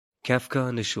Kafka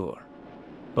on the Shore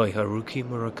by Haruki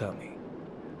Murakami.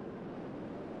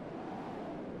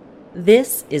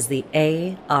 This is the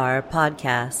AR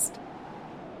Podcast.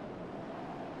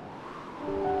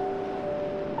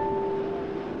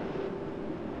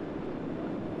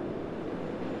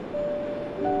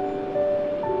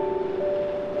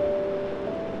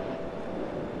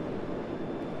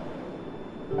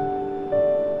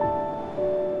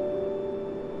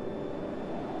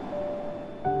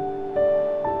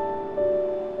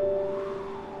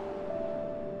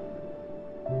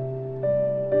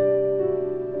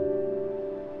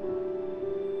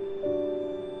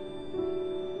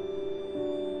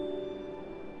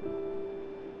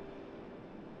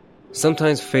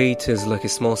 Sometimes fate is like a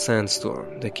small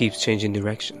sandstorm that keeps changing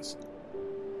directions.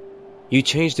 You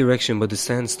change direction, but the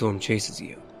sandstorm chases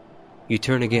you. You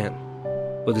turn again,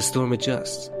 but the storm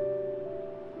adjusts.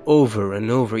 Over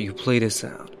and over you play this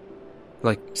out,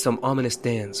 like some ominous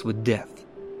dance with death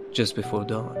just before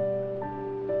dawn.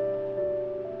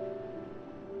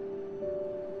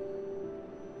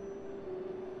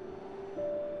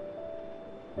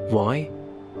 Why?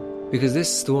 Because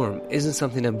this storm isn't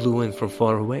something that blew in from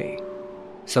far away.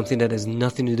 Something that has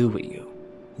nothing to do with you.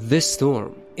 This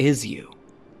storm is you.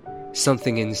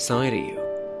 Something inside of you.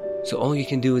 So all you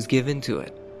can do is give in to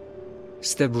it.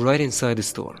 Step right inside the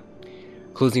storm,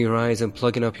 closing your eyes and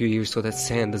plugging up your ears so that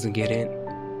sand doesn't get in.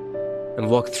 And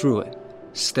walk through it,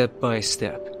 step by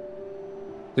step.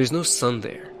 There's no sun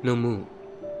there, no moon,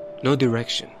 no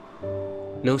direction,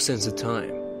 no sense of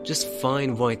time. Just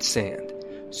fine white sand,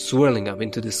 swirling up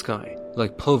into the sky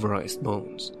like pulverized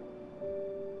bones.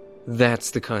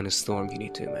 That's the kind of storm you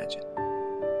need to imagine.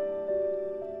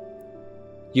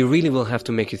 You really will have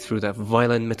to make it through that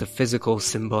violent, metaphysical,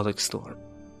 symbolic storm.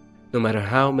 No matter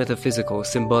how metaphysical or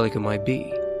symbolic it might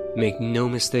be, make no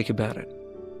mistake about it.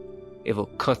 It will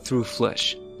cut through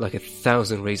flesh like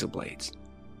 1,000 razor blades.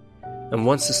 And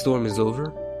once the storm is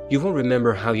over, you won't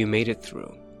remember how you made it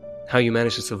through, how you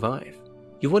managed to survive.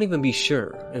 You won't even be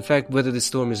sure, in fact, whether the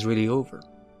storm is really over.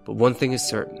 But one thing is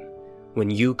certain. When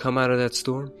you come out of that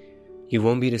storm, you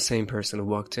won't be the same person who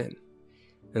walked in.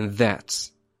 And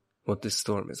that's what this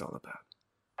storm is all about.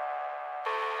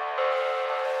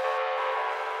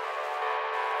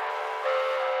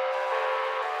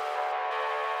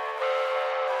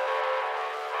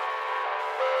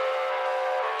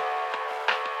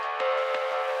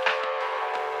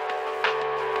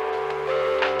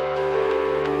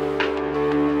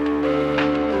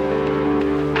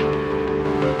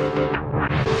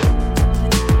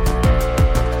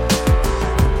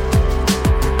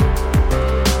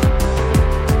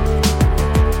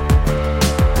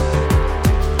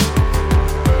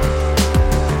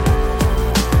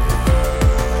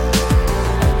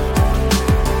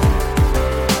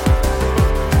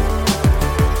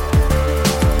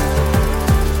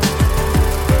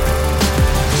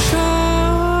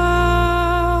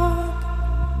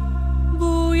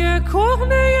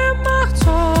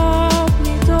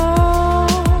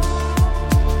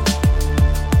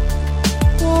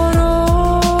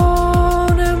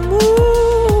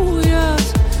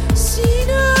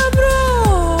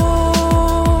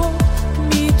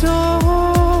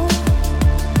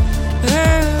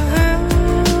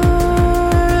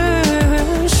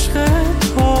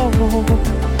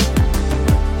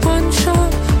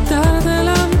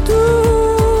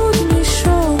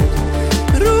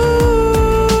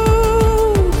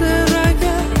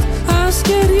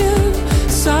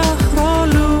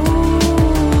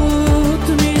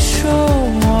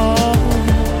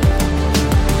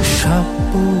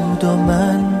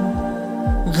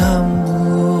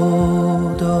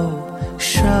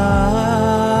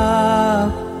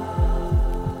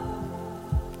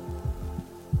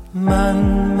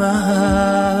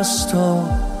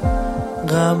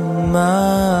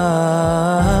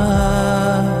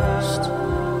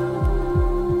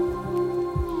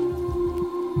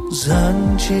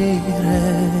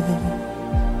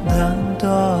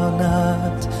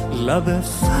 لب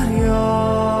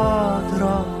فریاد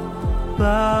را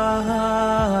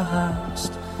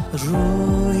بست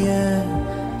روی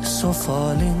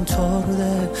سفالین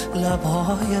ترده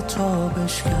لبهای تو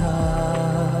بشکست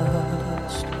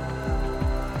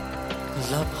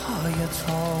لبهای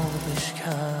تو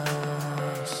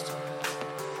بشکست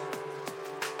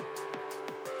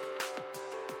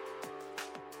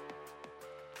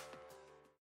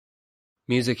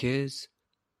Music is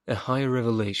a higher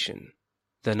revelation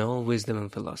than all wisdom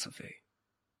and philosophy.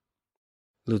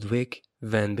 Ludwig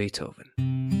van Beethoven.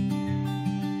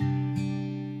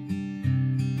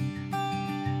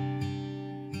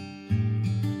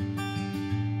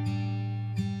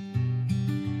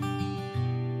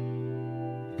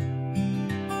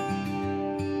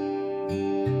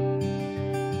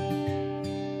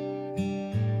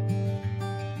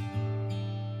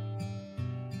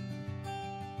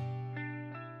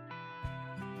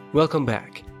 Welcome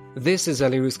back. This is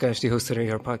Ali Ruskash, the host of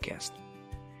our podcast.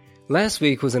 Last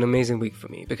week was an amazing week for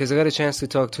me because I got a chance to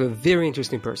talk to a very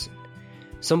interesting person,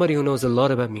 somebody who knows a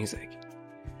lot about music.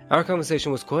 Our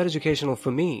conversation was quite educational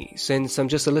for me since I'm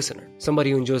just a listener,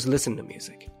 somebody who enjoys listening to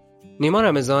music. Nima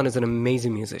Ramezan is an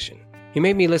amazing musician. He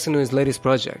made me listen to his latest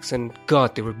projects, and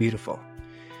God, they were beautiful.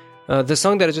 The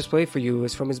song that I just played for you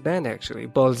is from his band, actually.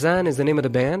 Balzan is the name of the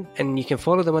band, and you can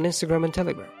follow them on Instagram and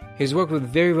Telegram. He's worked with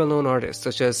very well-known artists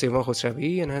such as Seyvan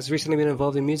Khosravi and has recently been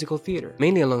involved in musical theater,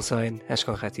 mainly alongside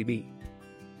Ashkan Khatibi.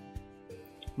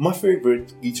 My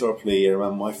favorite guitar player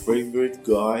and my favorite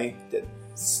guy that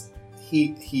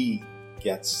he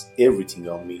gets everything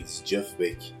on me is Jeff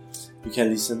Beck. You can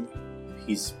listen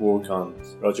his work on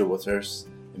Roger Waters,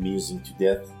 Amusing to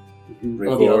Death,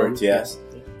 record, yes.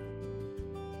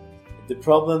 The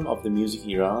problem of the music in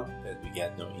Iran that we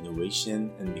get no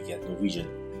innovation and we get no vision.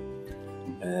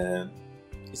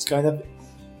 It's kind of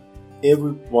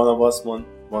every one of us want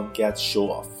get show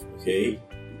off, okay?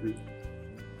 Mm-hmm.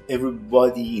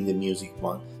 Everybody in the music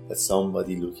want that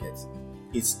somebody look at.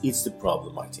 It's the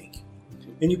problem, I think.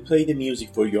 When you play the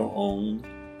music for your own,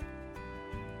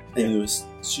 and you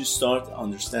start to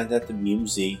understand that the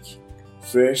music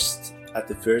at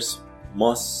the first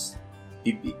must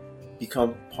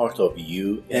become part of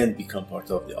you and become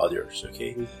part of the others,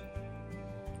 okay? Mm-hmm.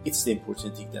 It's the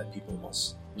important thing that people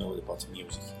must know about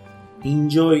music.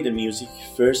 Enjoy the music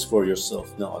first for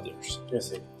yourself, not others.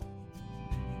 Yes,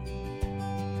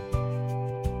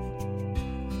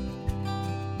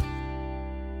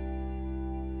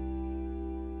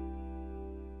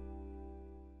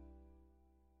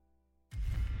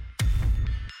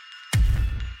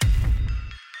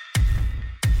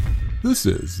 This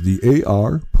is the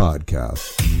AR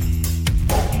Podcast.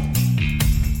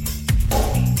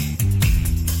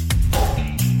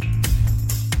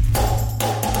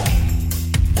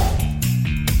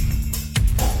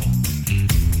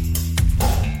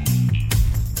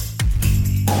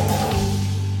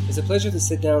 It's a pleasure to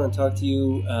sit down and talk to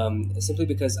you simply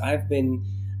because I've been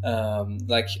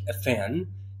like a fan,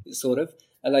 sort of.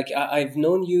 I've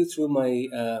known you through my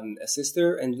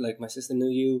sister, and like my sister knew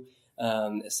you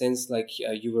since like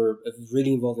you were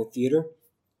really involved in theater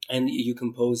and you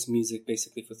compose music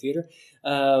basically for theater.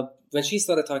 When she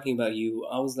started talking about you,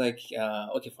 I was like,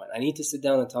 okay, fine. I need to sit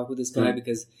down and talk with this guy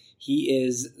because he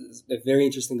is a very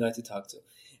interesting guy to talk to.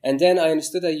 And then I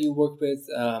understood that you work with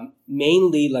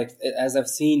mainly, like, as I've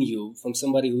seen you, from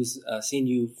somebody who's seen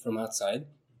you from outside,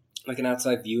 like an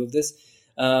outside view of this,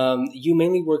 you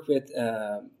mainly work with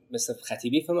Mr.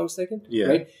 Khatibi, if I'm not mistaken,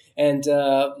 right? And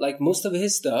like most of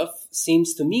his stuff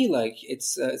seems to me like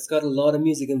it's got a lot of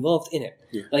music involved in it.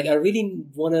 Yeah. Like I really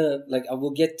want to, like, I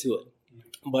will get to it.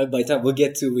 By the time we'll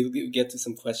get to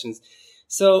some questions.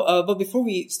 So, but before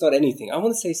we start anything, I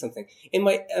want to say something. In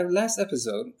my last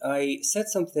episode, I said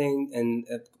something, and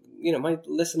my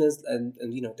listeners and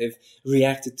they've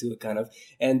reacted to it kind of,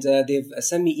 and they've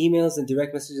sent me emails and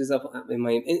direct messages up in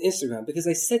my Instagram because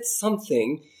I said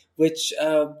something which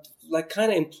like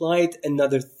kind of implied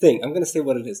another thing. I'm going to say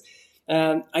what it is.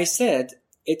 I said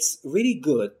it's really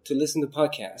good to listen to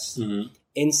podcasts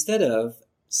instead of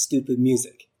stupid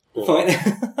music. Fine.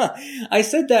 I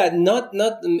said that not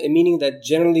meaning that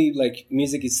generally like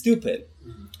music is stupid.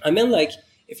 I meant like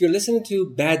if you're listening to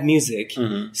bad music,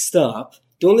 stop.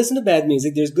 Don't listen to bad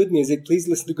music. There's good music. Please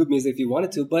listen to good music if you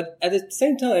wanted to. But at the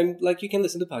same time, like you can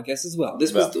listen to podcasts as well.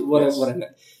 This was what I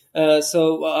meant.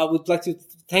 So I would like to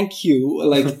thank you,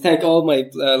 thank all my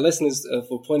listeners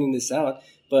for pointing this out.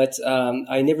 But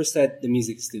I never said the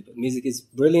music is stupid. Music is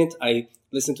brilliant. I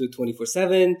listen to it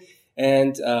 24/7.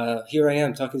 And here I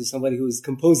am talking to somebody who is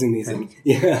composing music.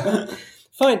 Yeah.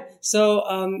 Fine. So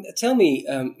tell me,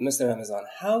 Mr. Ramezan,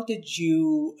 how did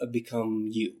you become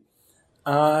you?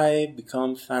 I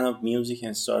become a fan of music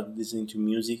and started listening to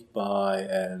music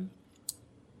by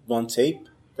one tape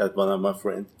that one of my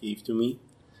friends gave to me.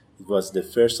 It was the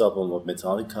first album of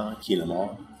Metallica, Kill 'Em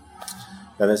All.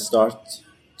 Then I start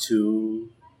to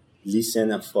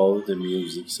listen and follow the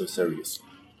music so seriously.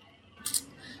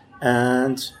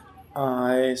 And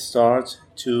I start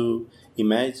to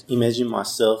imagine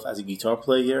myself as a guitar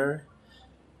player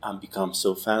and become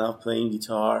so fan of playing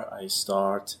guitar. I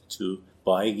start to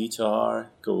buy a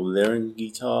guitar, go learn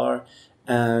guitar,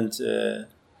 and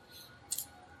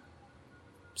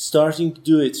starting to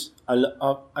do it.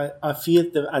 I feel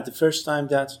that at the first time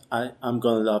that I'm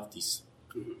going to love this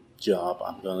job,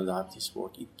 I'm going to love this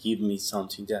work. It gives me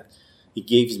something that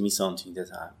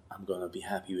I'm going to be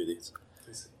happy with it.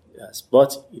 Yes,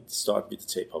 but it started with the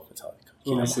tape of Metallica.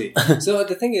 I see. So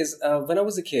the thing is, when I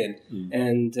was a kid,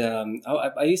 and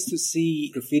I used to see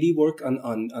graffiti work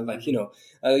on like,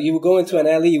 you would go into an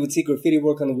alley, you would see graffiti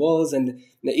work on the walls, and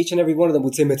each and every one of them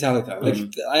would say Metallica. Like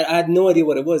I had no idea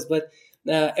what it was, but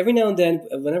every now and then,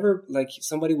 whenever like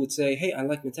somebody would say, "Hey, I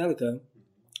like Metallica,"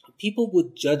 people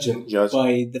would judge him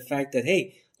by the fact that,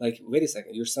 hey, like, wait a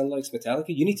second, your son likes Metallica.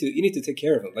 You need to take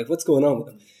care of him. Like, what's going on with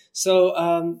him? So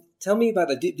tell me about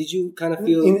that. Did you kind of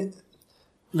feel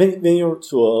when you're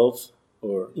 12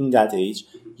 or in that age,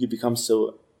 you become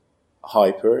so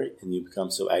hyper and you become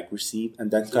so aggressive,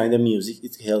 and that kind of music,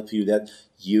 it helps you that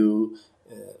you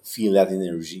feel that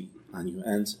energy on you,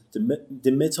 and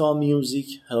the metal music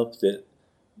helped the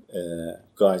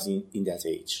guys in that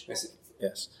age. I see.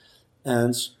 Yes,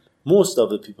 and most of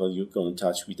the people you go in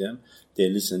touch with them, they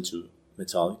listen to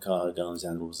Metallica, Guns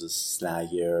N' Roses,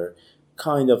 Slayer,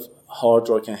 kind of hard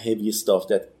rock and heavy stuff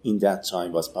that in that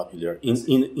time was popular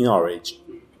in our age.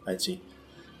 I think.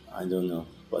 I don't know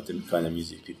what the kind of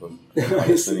music people are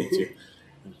listening to.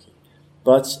 Okay.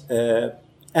 But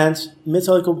and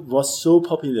Metallica was so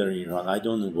popular in Iran. I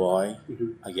don't know why.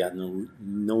 I got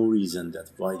no reason that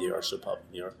why they are so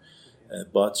popular.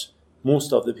 But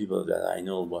most of the people that I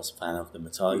know was fan of the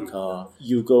Metallica.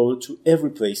 You go to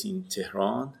every place in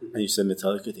Tehran and you say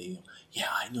Metallica, they go, yeah,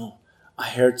 I know. I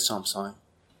heard some song.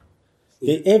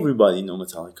 Everybody know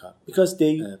Metallica because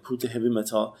they put the heavy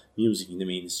metal music in the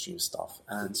mainstream stuff.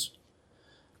 And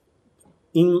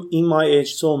in my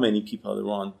age, so many people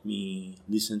around me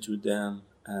listen to them,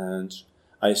 and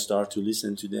I start to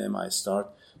listen to them. I start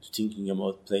to thinking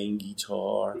about playing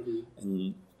guitar,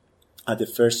 and at the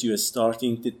first you are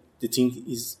starting, the thing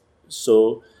is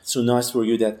so nice for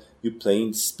you that you're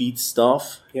playing speed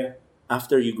stuff. Yeah.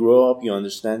 After you grow up, you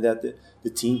understand that the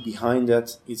thing behind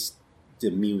that is the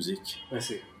music. I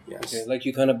see. Yes. Okay, like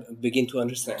you kind of begin to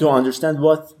understand. To understand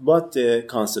what the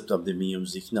concept of the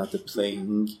music, not the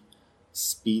playing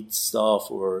speed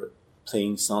stuff or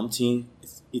playing something.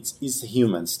 It's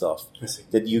human stuff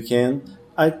that you can.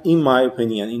 In my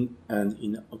opinion,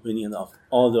 in opinion of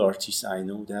all the artists I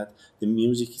know, that the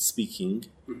music is speaking,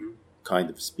 kind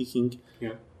of speaking.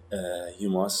 Yeah. You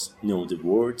must know the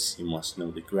words, you must know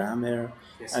the grammar,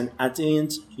 and at the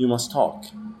end, you must talk.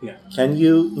 Yeah. Can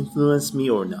you influence me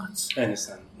or not? I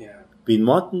understand. Yeah. With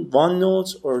one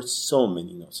note or so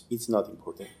many notes, it's not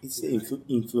important. It's the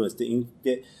influence,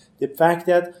 the fact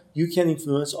that you can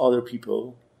influence other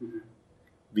people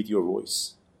with your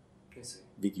voice,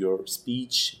 with your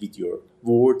speech, with your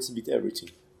words, with everything.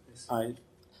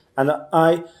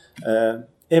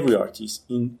 Every artist,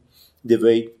 in the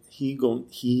way he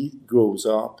grows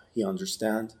up, he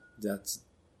understands that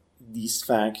this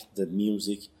fact that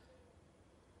music,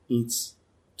 it's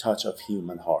touch of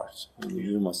human heart. And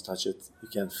you must touch it.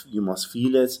 You must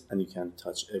feel it, and you can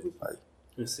touch everybody.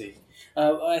 I see.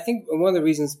 I think one of the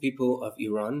reasons people of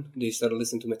Iran, they started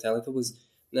listening to Metallica was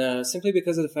simply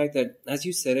because of the fact that, as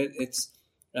you said it, it's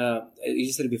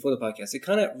you said it before the podcast. It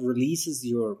kind of releases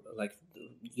your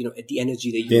the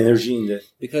energy that you energy in the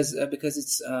because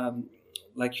it's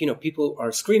people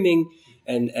are screaming,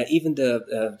 and even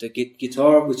the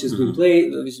guitar which has been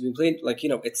played,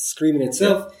 it's screaming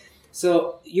itself. Yeah.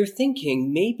 So you're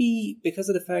thinking maybe because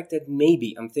of the fact that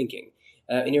I'm thinking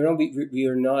in Iran we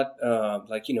are not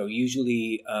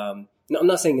usually. No, I'm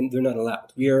not saying they're not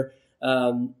allowed. We are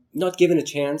not given a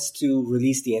chance to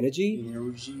release the energy.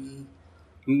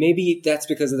 Maybe that's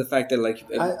because of the fact that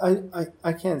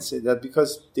I can't say that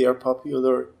because they are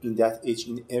popular in that age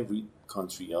in every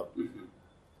country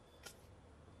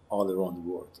all around the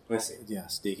world. I see.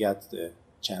 Yes, they get the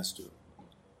chance to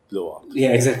blow up.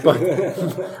 Yeah, exactly.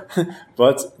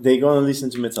 But they're gonna listen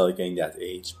to Metallica in that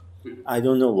age. I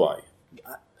don't know why,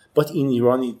 but in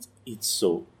Iran it's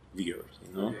so weird,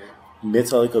 Okay.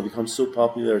 Metallica becomes so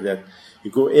popular that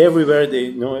you go everywhere,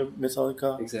 they know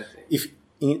Metallica. Exactly.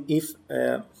 If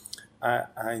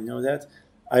I know that,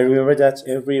 I remember that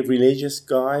every religious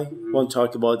guy won't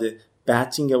talk about the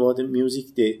bad thing about the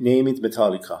music, they name it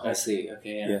Metallica. I see.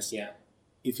 Okay. Yeah. Yes. Yeah.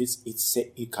 If it's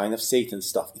kind of Satan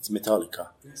stuff, it's Metallica.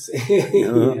 I see.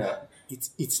 Yeah.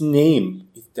 It's name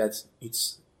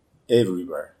it's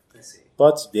everywhere. I see.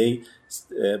 But they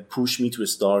push me to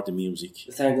start the music.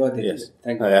 Thank God they yes. did.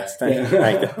 Thank God. Yes. Thank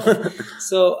you.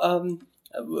 So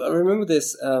I remember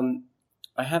this.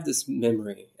 I have this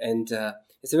memory, and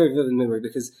it's a very vivid memory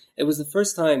because it was the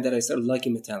first time that I started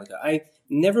liking Metallica. I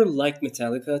never liked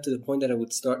Metallica to the point that I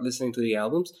would start listening to the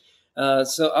albums.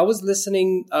 So I was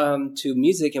listening to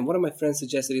music, and one of my friends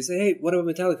suggested, he said, "Hey, what about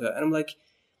Metallica?" And I'm like,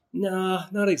 "Nah,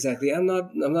 not exactly. I'm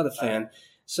not a fan."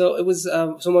 So it was.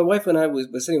 So my wife and I was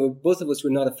sitting. Both of us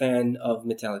were not a fan of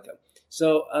Metallica. So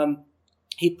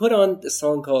he put on the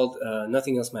song called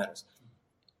 "Nothing Else Matters,"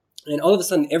 and all of a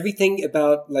sudden, everything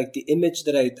about like the image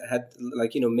that I had,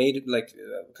 like made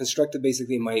constructed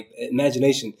basically in my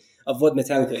imagination of what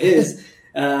Metallica is,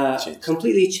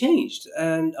 completely changed.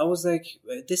 And I was like,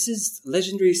 "This is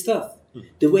legendary stuff."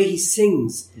 The way he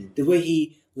sings, the way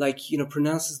he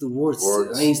pronounces the words.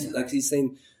 He's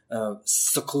saying.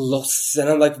 Sokolos, and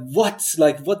I'm like, what?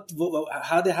 Like, what?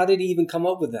 How did he even come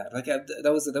up with that? Like,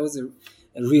 that was a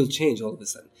real change all of a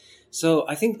sudden. So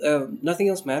I think Nothing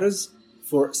Else Matters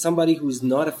for somebody who's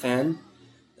not a fan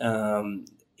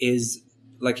is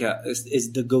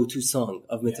the go-to song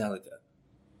of Metallica.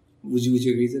 Would you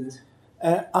agree to this?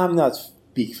 I'm not a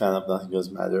big fan of Nothing Else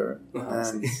Matter,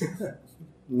 and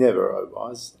never I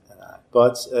was,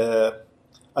 but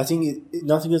I think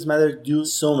Nothing Else Matter do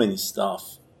so many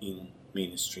stuff in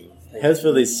mainstream.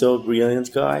 Hetfield is so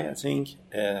brilliant guy. I think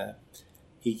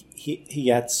he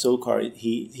gets so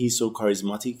he's so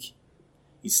charismatic.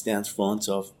 He stands front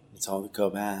of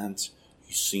Metallica band.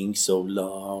 He sings so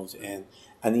loud, and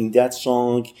in that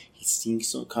song he sings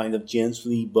so kind of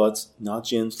gently, but not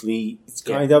gently. It's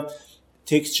kind of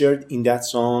textured in that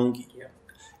song. Yeah.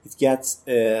 It gets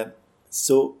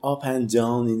so up and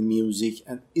down in music,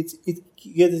 and it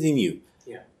gets it in you.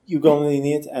 You're going in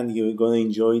it and you're going to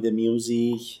enjoy the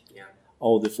music,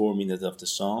 all the 4 minutes of the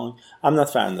song. I'm not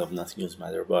a fan of Nothing Else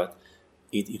Matter, but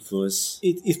it works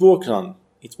on.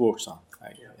 It works on.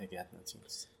 I get nothing.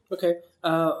 Okay.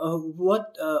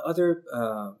 What other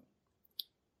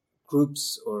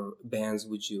groups or bands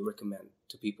would you recommend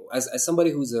to people? As somebody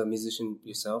who's a musician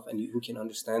yourself and who can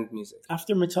understand music.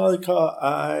 After Metallica,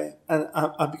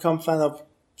 I become fan of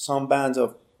some bands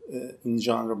of in the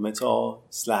genre of metal,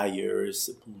 Slayer,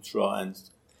 Sepultura, and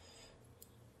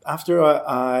after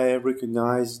I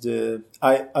recognized,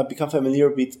 I become familiar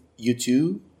with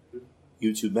U2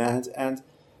 band, and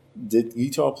the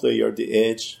guitar player, the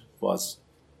Edge, was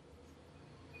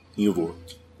New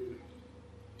World.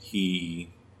 He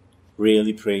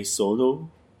really plays solo,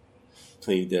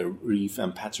 play the riff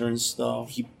and pattern stuff.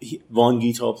 He one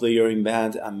guitar player in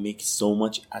band and makes so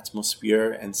much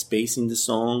atmosphere and space in the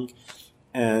song.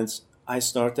 And I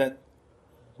started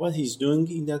what he's doing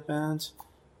in that band.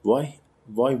 Why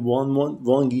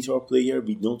one guitar player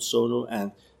with no solo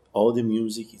and all the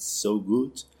music is so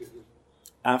good.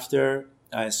 After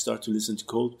I start to listen to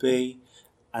Coldplay,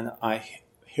 and I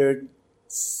heard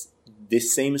the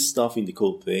same stuff in the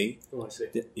Coldplay. Oh, I see.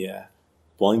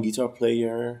 One guitar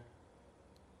player,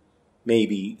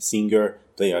 maybe singer,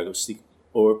 play acoustic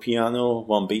or piano,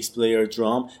 one bass player,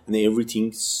 drum, and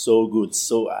everything so good,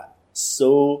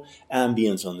 so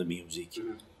ambient on the music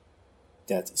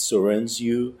that surrounds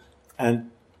you.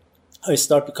 And I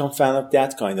start to become fan of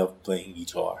that kind of playing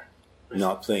guitar,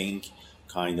 not playing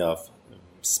kind of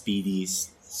speedy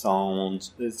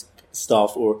sound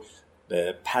stuff or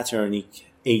patternic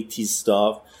 80s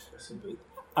stuff.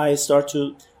 I start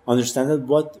to understand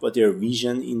what their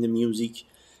vision in the music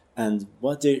and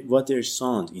what their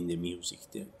sound in the music,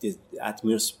 the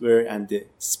atmosphere and the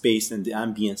space and the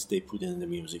ambience they put in the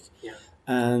music. Yeah.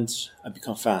 And I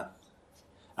become fan.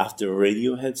 After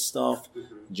Radiohead stuff,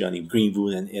 Johnny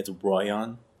Greenwood and Ed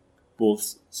O'Brien,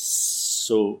 both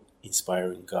so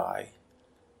inspiring guy.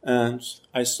 And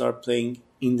I start playing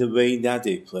in the way that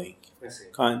they play.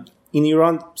 In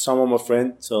Iran, some of my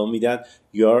friends told me that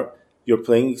you're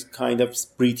playing kind of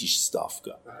British stuff.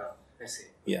 I see.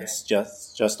 Yes,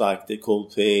 just like the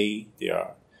Coldplay, they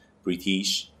are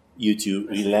British. U2,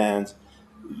 Reland,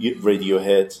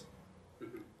 Radiohead,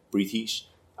 British.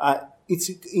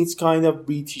 It's kind of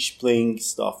British playing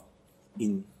stuff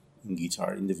in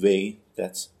guitar in the way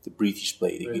that the British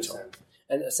play the guitar.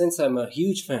 And since I'm a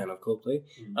huge fan of Coldplay,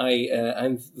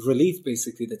 I'm relieved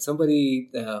basically that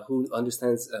somebody who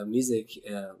understands music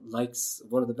likes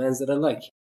one of the bands that I like.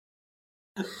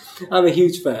 I'm a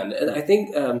huge fan, and I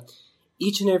think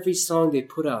each and every song they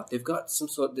put out, they've got some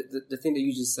sort. The thing that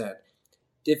you just said,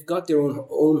 they've got their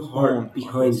own heart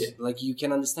behind it. Like you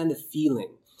can understand the feeling.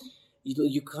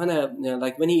 You kind of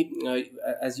like when he,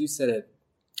 as you said it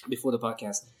before the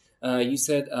podcast, you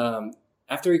said.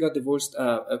 After he got divorced,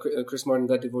 Chris Martin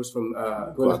got divorced from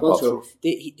Gwyneth Paltrow.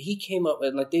 He came up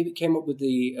they came up with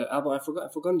the album. I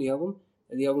forgot the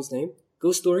album's name.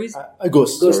 Ghost Stories.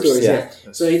 Ghost Stories. Yeah.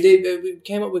 So they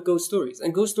came up with Ghost Stories,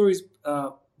 and Ghost Stories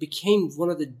became one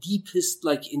of the deepest,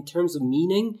 like in terms of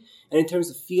meaning and in terms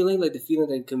of feeling, like the feeling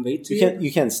that it conveyed to you.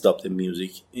 You can't stop the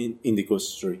music in the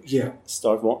Ghost Story. Yeah.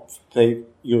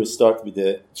 You start with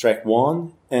the track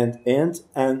 1 and end,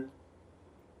 and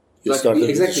You started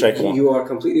with track one. You are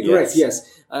completely correct. Yes.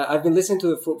 Yes, I've been listening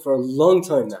to it for a long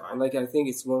time now, and I think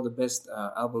it's one of the best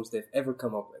albums they've ever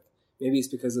come up with. Maybe it's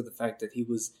because of the fact that he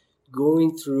was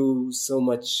going through so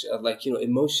much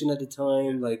emotion at the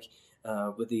time,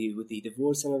 with the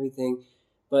divorce and everything.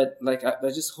 But I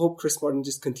just hope Chris Martin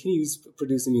just continues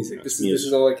producing music. This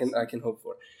is all I can hope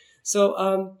for.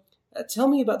 So tell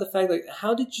me about the fact,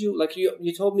 how did you,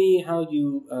 you told me how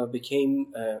you became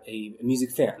a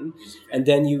music fan, and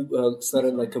then you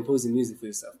started composing music for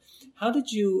yourself. How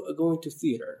did you go into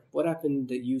theater? What happened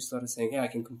that you started saying, hey, I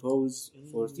can compose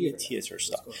for theater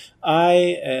stuff?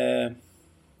 I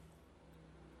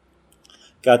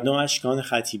got no Ashkan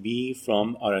Khatibi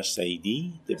from Arash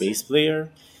Saidi, the bass player.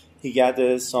 He got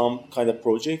some kind of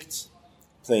project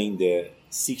playing the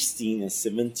 16 and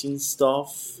 17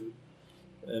 stuff,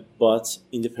 but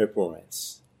in the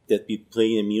performance that we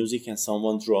play the music and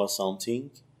someone draw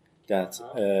something that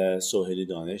Soheli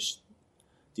Danish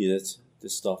did the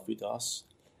stuff with us.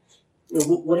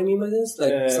 What do you mean by this?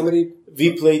 Somebody...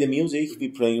 We play the music, we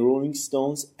play Rolling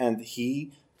Stones, and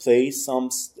he plays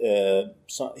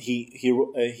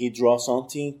he draw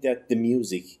something that the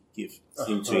music give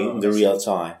him to in the real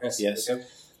time. Yes. Okay.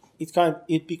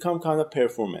 It become kind of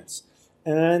performance.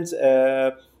 And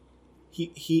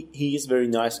he is very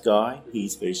nice guy. He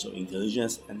is very so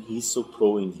intelligent, and he's so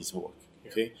pro in his work.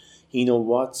 Okay, he know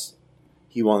what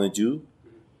he want to do.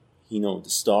 He know the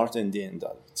start and the end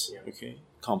of it. Okay,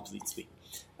 completely.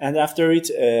 And after it,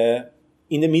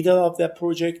 in the middle of that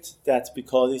project, that we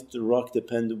call it the Rock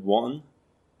Depend 1,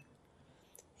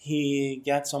 he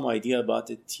got some idea about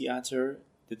the theater,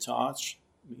 the touch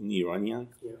in Iranian,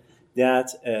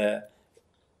 that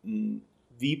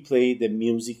we play the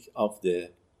music of the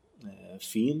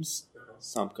films,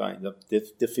 some kind of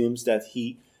the films that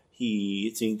he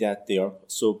think that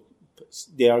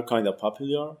they are kind of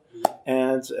popular,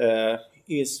 and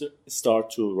he start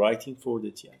to writing for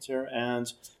the theater,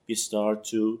 and we start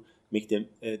to make them.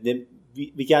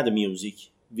 We get the music.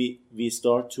 We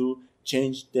start to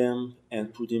change them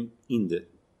and put them in the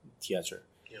theater,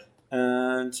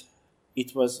 and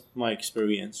it was my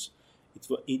experience.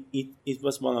 It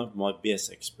was one of my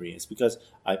best experience because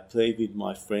I play with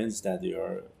my friends that they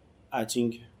are. I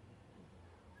think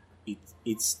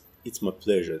it's my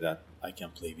pleasure that I can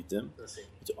play with them.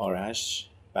 With Arash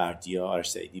Bardia,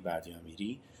 Arash Saidi, Bardia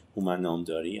Amiri, Human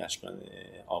Namdari, Ashkan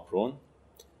Apron,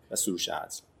 and Surush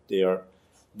Adz. They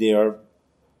are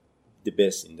the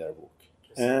best in their work.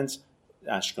 And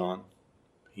Ashkan,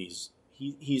 he's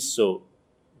so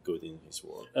good in his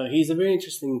work. He's a very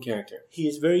interesting character. He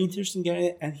is very interesting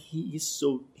guy, and he is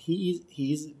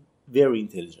very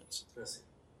intelligent.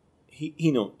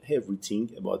 He know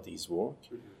everything about his work.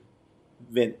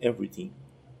 When everything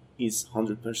is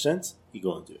 100%, he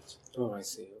gonna do it. Oh, I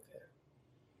see. Okay.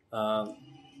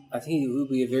 I think he will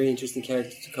be a very interesting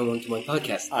character to come onto my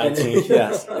podcast. I think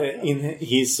yes.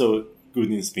 He's so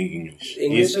good in speaking English.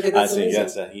 I think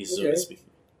yes, he's so speaking.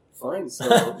 Fine.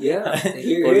 So yeah,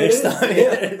 here next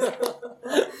time.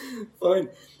 Fine.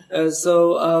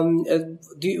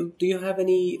 Do you have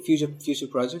any future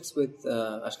projects with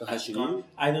Ashkan Khatibi?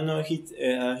 I don't know.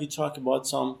 He talked about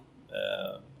some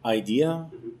idea,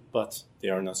 but they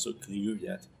are not so clear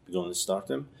yet. We're going to start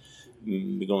them.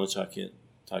 We're going to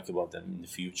talk about them in the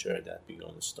future that we're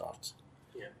going to start.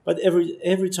 Yeah. But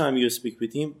every time you speak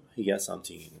with him, he gets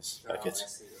something in his pocket.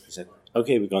 He said,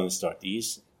 "Okay, we're going to start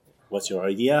these. What's your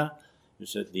idea?" You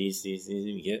said this.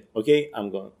 We get okay. I'm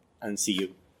going and see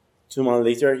you. 2 months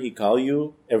later, he call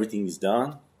you. Everything is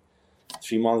done.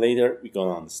 3 months later, we go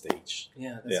on the stage.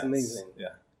 Yeah, that's amazing.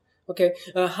 Yeah. Okay,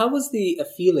 how was the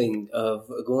feeling of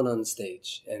going on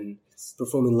stage and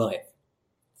performing live?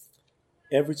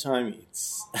 Every time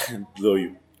it's blow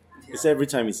you. It's every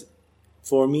time it's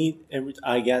for me.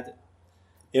 I get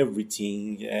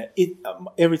everything.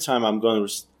 Every time I'm going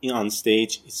on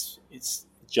stage, it's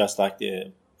just like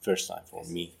the first time for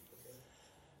me.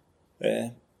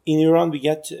 In Iran, we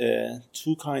get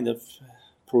two kind of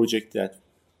project that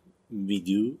we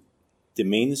do. The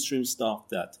mainstream stuff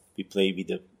that we play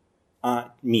with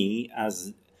me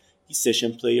as a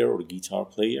session player or guitar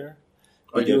player.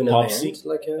 Are you in a band?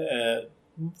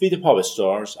 With the pop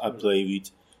stars, I play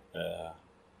with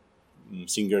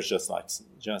singers just like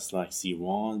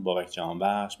Sirwan, Babak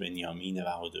Janbakhsh, Benyamin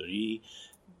Wahadari,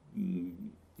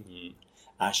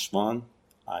 Ashwan.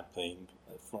 I play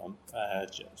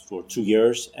for 2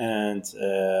 years, and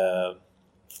a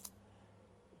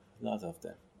lot of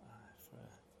them.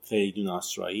 Feridun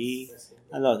Asrai,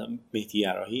 a lot of Mehdi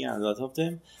Arahi, and a lot of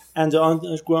them. And the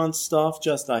underground stuff,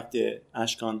 just like the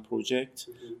Ashkan project,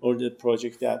 or the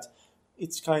project that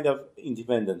it's kind of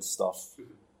independent stuff.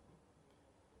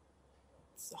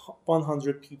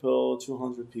 100 people,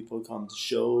 200 people come to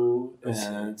show,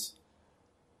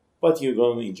 but you're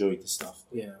going to enjoy the stuff.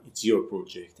 Yeah. It's your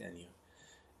project, and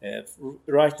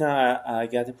right now I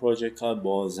got a project called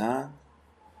Balzan.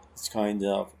 It's kind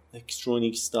of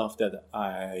electronic stuff that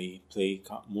I play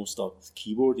most of the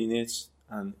keyboard in it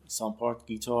and some part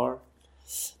guitar.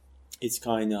 It's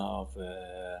kind of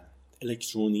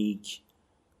electronic,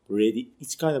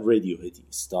 it's kind of Radioheady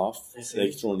stuff. It's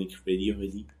electronic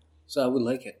Radioheady. So I would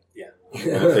like it. Yeah, I'm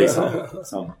gonna play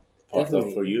some part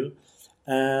of for you.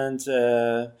 And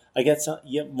I got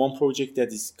one project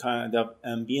that is kind of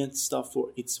ambient stuff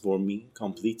it's for me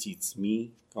completely. It's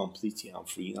me completely. I'm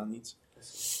free on it.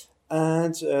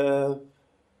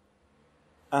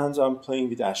 And I'm playing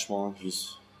with Ashman.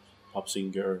 He's pop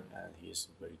singer, and he's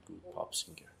a very good pop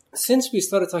singer. Since we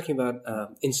started talking about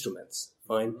instruments,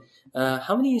 fine.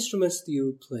 How many instruments do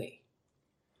you play?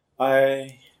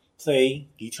 I play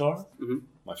guitar,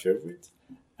 my favorite,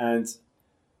 and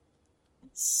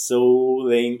so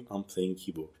lame, I'm playing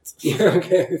keyboard. Yeah,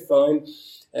 okay, fine.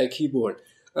 Keyboard.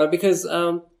 Because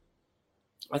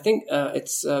I think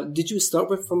it's... did you start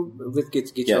with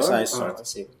guitar? Yes, I started. I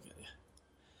see.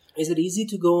 Is it easy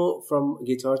to go from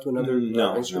guitar to another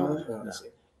instrument? No. I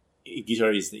see.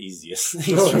 Guitar is the easiest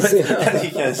instrument that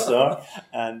you can start,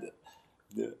 and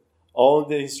all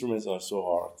the instruments are so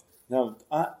hard. Now,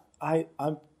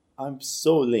 I'm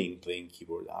so lame playing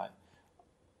keyboard.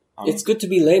 It's good to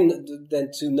be lame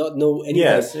than to not know anything.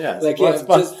 Yes. Like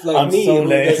but just like I'm me, so who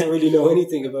doesn't really know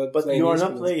anything about. But playing you are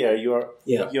not instruments. player.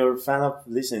 You're a fan of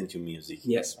listening to music.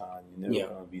 Yes. You're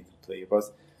never gonna be the player. But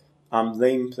I'm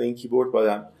lame playing keyboard.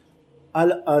 But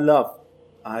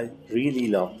I really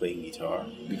love playing guitar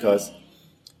because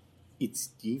it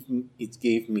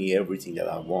gave me everything that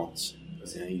I want.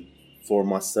 For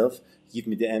myself, give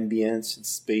me the ambience and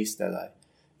space that I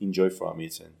enjoy from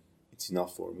it, and it's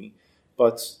enough for me.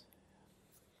 But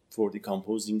for the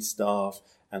composing stuff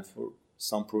and for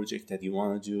some project that you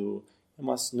want to do, you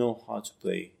must know how to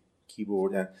play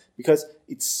keyboard, and because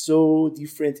it's so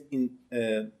different in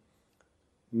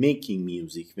making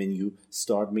music when you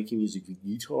start making music with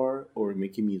guitar or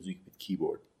making music with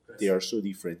keyboard. Yes. They are so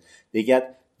different. They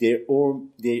get their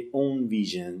own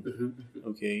vision,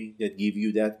 okay, that give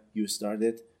you that you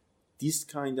started this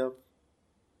kind of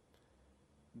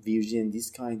vision, this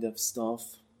kind of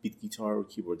stuff with guitar or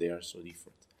keyboard. They are so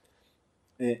different.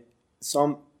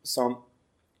 Some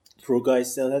pro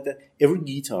guys tell that every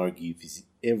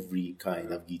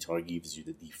kind of guitar gives you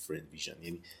the different vision.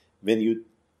 And when you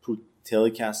put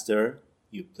Telecaster,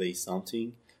 you play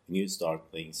something, and you start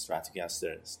playing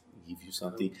Stratocaster, give you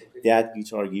something. That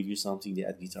guitar give you something.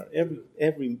 That guitar,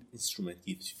 every instrument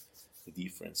gives you the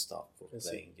different stuff for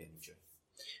playing and enjoy.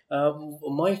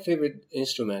 My favorite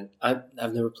instrument,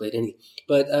 I've never played any,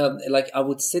 but like I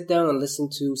would sit down and listen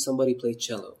to somebody play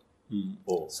cello.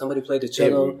 Somebody play the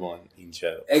cello. Everyone in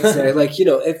cello. Exactly. Like,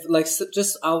 if like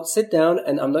just I'll sit down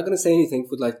and I'm not going to say anything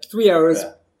for like 3 hours,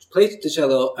 play the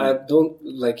cello. I don't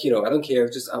I don't care.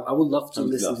 Just I would love to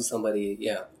listen to somebody,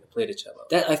 play the cello.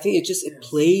 That I think it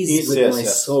plays with my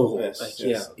soul.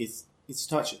 It's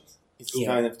touched. It's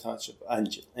kind of touch of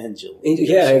angel.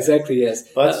 Yeah, exactly.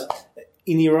 Yes, but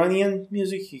in Iranian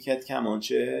music, you get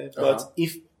kamanche. But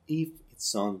if it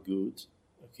sounds good,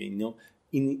 okay,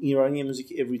 in Iranian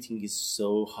music, everything is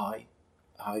so high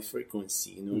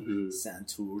frequency.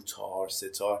 Santur, tar,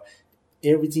 setar,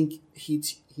 everything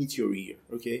hit your ear.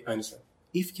 Okay, I understand.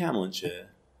 If kamanche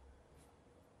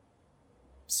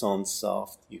sounds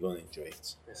soft, you're gonna enjoy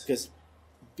it because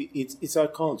it's our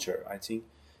culture. I think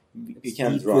we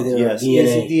can run. Yes,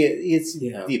 it's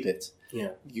deep.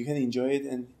 You can enjoy it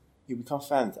and you become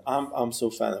fan. I'm so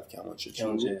fan of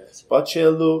kamanche. But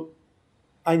cello,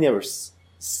 I never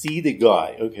see the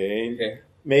guy. Okay.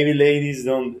 Maybe ladies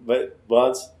don't, but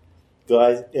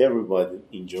guys, everybody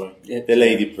enjoy the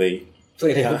lady play.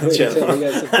 Cello.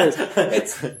 Yes, of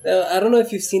course. I don't know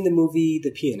if you've seen the movie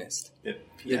The Pianist. The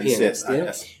Pianist.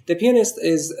 Yes. The Pianist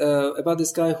is about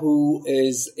this guy who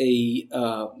is in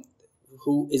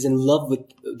love with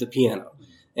the piano,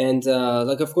 and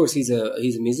of course he's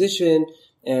a musician,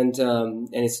 and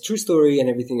it's a true story and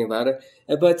everything about it.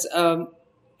 But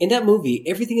in that movie,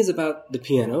 everything is about the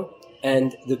piano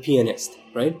and the pianist,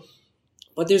 right?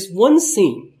 But there's one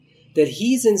scene that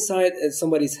he's inside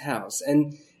somebody's house,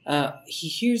 and he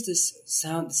hears this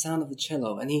sound, the sound of the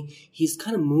cello, and he's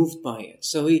kind of moved by it.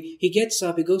 So he gets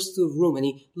up, he goes to the room, and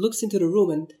he looks into the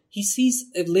room, and he sees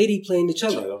a lady playing the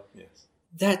cello. Yes.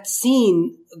 That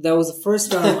scene, that was the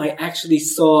first time I actually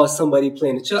saw somebody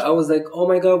playing the cello. I was like, oh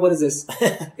my God, what is this?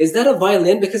 Is that a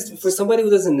violin? Because for somebody who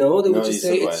doesn't know, they would just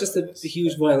say it's just a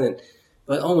huge violin.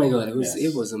 But oh my god, Yes.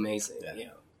 it was amazing.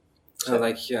 Yeah.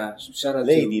 Yeah. Shout out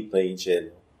Lady playing cello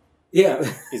to yeah.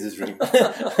 is a dream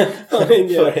I mean,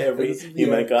 yeah, for every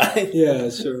humankind. Yeah,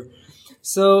 sure.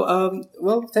 So,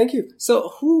 well, thank you. So,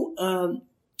 who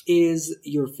is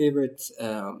your favorite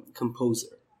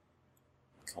composer?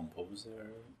 Composer.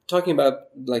 Talking about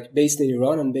like based in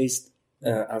Iran and based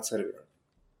outside of Iran.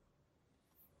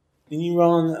 In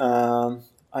Iran,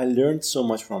 I learned so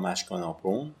much from Ashkan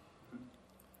Abron.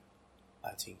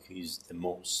 I think he's the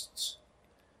most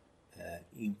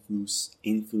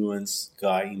influence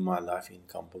guy in my life in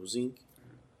composing.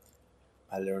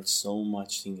 I learned so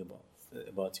much thing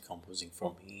about composing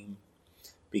from him.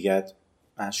 We got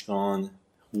Ashkan,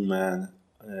 Human,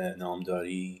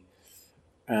 Namdari,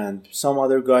 and some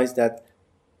other guys that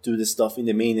do the stuff in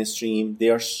the mainstream. They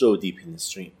are so deep in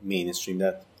the mainstream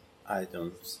that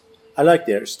I like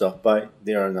their stuff, but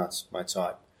they are not my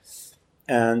type.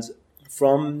 And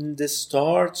from the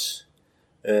start,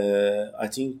 I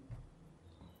think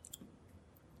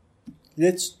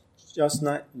let's just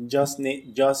not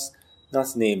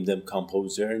name them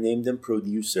composer, name them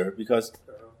producer, because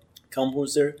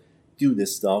composer do the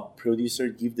stuff, producer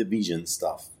give the vision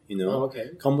stuff. Oh, okay.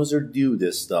 Composer do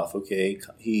this stuff. Okay,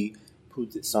 he put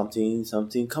something.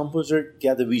 Composer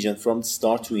get the vision from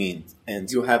start to end, and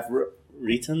you have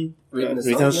written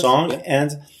song, yes. and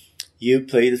you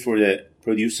played it for the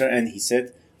producer, and he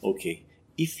said, okay,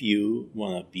 if you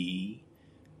wanna be,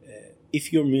 if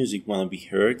your music wanna be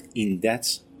heard in that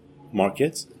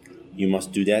market, you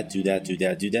must do that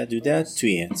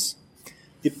to ends.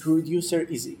 The producer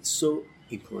is so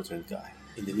important guy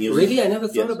in the music. Really, I never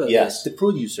thought about Yes, this. the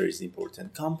producer is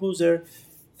important. Composer,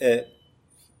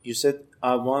 you said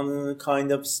I want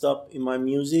kind of stuff in my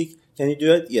music. Can you do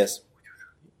it? Yes,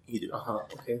 you do.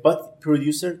 Okay. But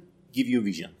producer give you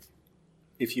vision.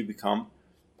 If you become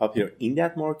popular in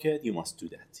that market, you must do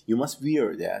that. You must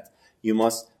wear that. You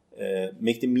must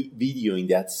make the video in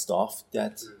that stuff.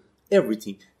 That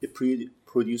everything. The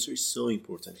producer is so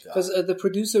important. Because the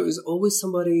producer is always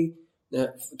somebody.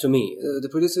 To me, the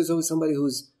producer is always somebody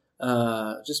who's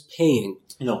just paying.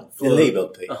 No, the label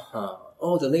pay.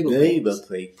 Oh, the label. The pays. label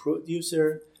play. Producer.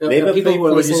 Now, Label people pay. who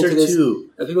are listening Producer to this, too.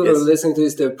 people Yes. who are listening to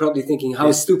this, they're probably thinking, "How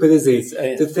Yes. stupid is he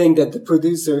Yes, to think that the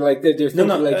producer, like they're thinking,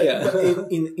 No. like, yeah."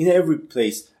 In every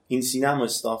place, in cinema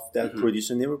stuff, that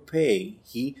producer never pay.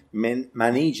 He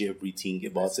manage everything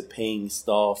about the paying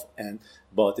stuff and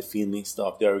about the filming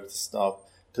stuff, director stuff,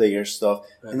 player stuff,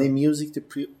 and the music. The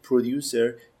producer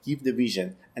give the vision.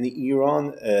 And in Iran,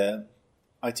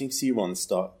 I think Sirwan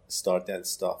start that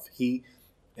stuff. He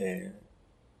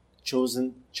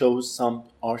chose some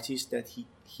artists that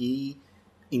he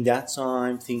in that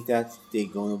time think that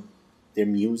their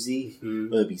music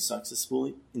will be successful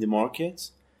in the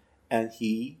market, and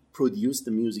he produced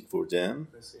the music for them,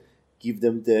 give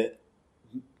them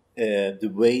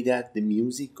the way that the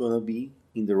music gonna be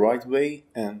in the right way,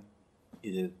 and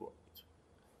it worked.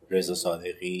 Reza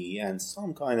Sadeqi and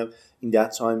some kind of in that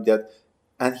time that,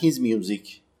 and his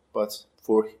music, but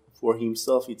for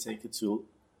himself it take it too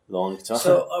long time.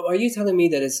 So, are you telling me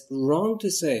that it's wrong to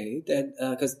say that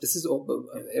because this is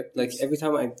like every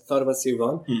time I thought about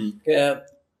Sirvan,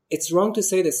 it's wrong to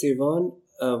say that Sirvan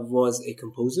was a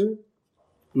composer?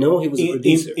 No, he was a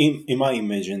producer. In my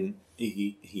imagine,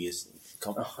 he is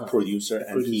producer,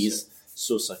 and he is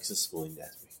so successful in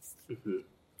that way.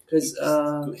 Because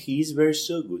He is very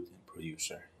so good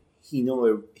producer. He know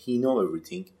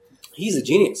everything. he's a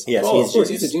genius. Yes, of course,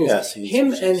 he's a genius. Yes, he's Him a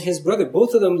genius. and his brother,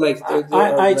 both of them, like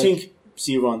I think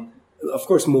Sirvan. of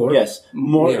course, more. Yes,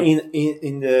 more Yeah.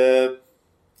 in the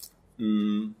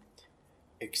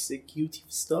executive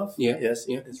stuff. Yeah, Yes,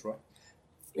 yeah. that's right.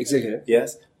 Executive.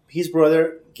 Yes, his brother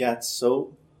gets so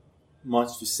much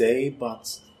to say, but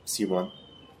Sirvan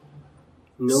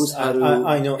Knows how to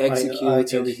I know. execute I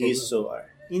think everything. he's so.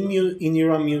 In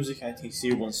Iran music, I think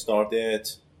Sirvan started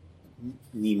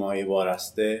Nima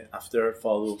Ramezan after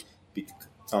follow with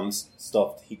some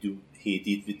stuff he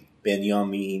did with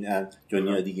Benjamin and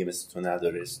Dunya Dighe Misl To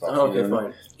Nadare stuff. Oh, okay,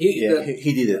 fine.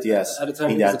 He did it. Yes, at the time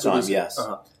in he was that a time, producer. yes.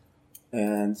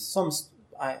 And some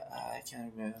I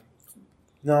can't remember.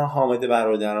 No, Hamid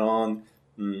Barodaran,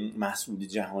 Masoud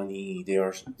Jahani,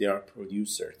 they are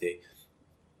producer. They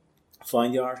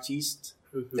find the artist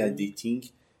that they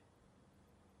think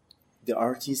the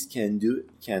artist can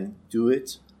do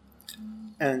it,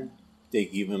 and they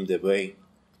give him the way,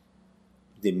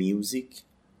 the music,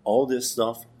 all this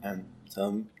stuff, and tell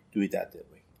him do it that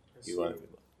way. You want to.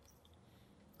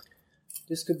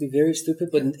 This could be very stupid,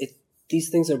 but these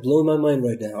things are blowing my mind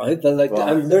right now. Wow.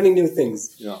 I'm learning new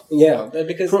things. Yeah. Yeah,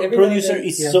 because every Producer now and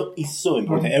then- is so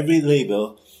important. Every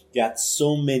label got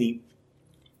so many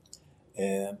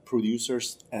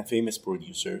producers and famous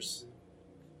producers.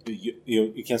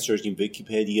 You can search in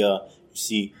Wikipedia. You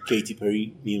see Katy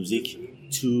Perry music.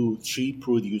 2-3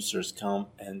 producers come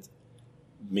and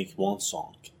make one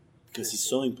song because it's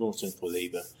so important for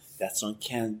labor. That song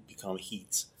can become a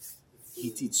hit.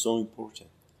 Hit is so important.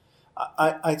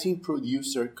 I think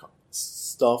producer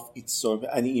stuff it's so.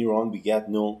 And in Iran we got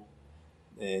no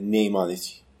name on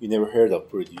it. You never heard of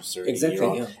producer Exactly, in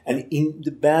Iran. yeah. And in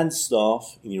the band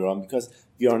stuff in Iran, because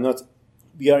we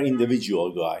are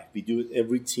individual guy. We do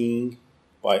everything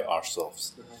by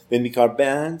ourselves. When we got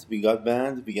band, we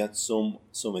got so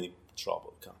many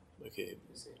trouble come. Okay,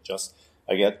 just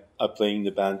I play in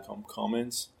the band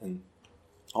comments, and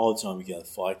all the time we get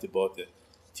fight about the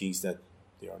things that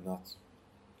they are not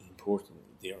important.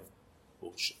 They are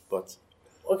bullshit. But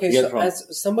Okay, so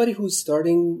as somebody who's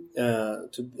starting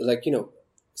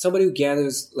somebody who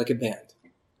gathers like a band,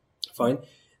 fine.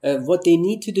 What they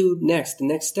need to do next, the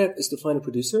next step is to find a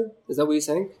producer. Is that what you're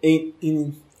saying?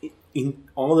 In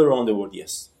all around the world,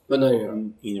 yes. But no,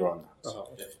 in Iran.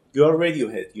 Okay. You are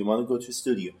Radiohead. You want to go to a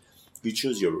studio. You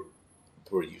choose your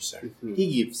producer. Mm-hmm.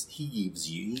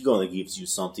 He gonna gives you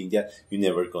something that you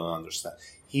never gonna understand.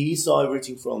 He saw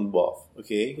everything from above.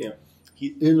 Okay. Yeah.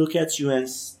 He look at you and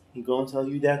he gonna tell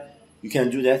you that you can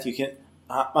do that. You can.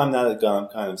 I'm not a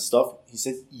kind of stuff. He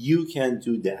said you can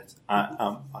do that.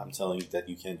 I'm telling you that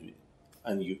you can do it,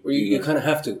 and you kind of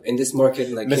have to in this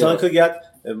market. Like Metallica got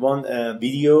one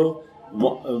video,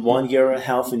 1 year and a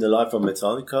half in the life of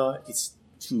Metallica. It's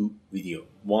 2 video,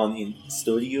 1 in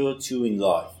studio, 2 in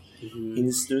live. Mm-hmm. In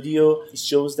the studio, it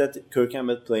shows that Kirk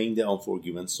Hammett playing the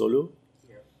Unforgiven solo,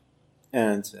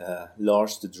 and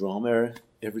Lars, the drummer,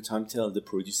 every time tell the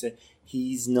producer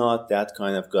he's not that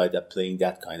kind of guy that playing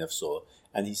that kind of solo.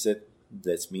 And he said,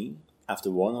 that's me.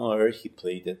 After 1 hour, he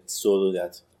played that solo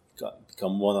that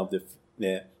become one of the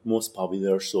most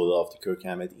popular solo of the Kirk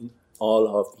Hammett in all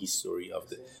of history of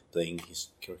the playing his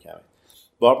Kirk Hammett.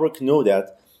 Barbara knew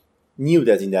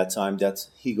that in that time that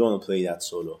he gonna play that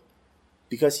solo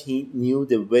because he knew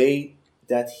the way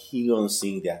that he gonna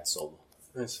sing that solo.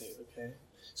 I see. Okay.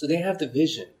 So they have the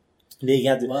vision. They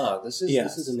got wow, this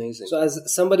is amazing. So as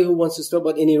somebody who wants to start,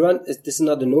 but in Iran, this is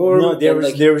not the norm. No,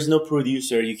 there is no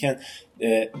producer. You can.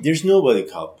 There's nobody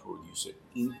called producer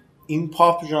in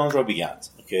pop genre. We got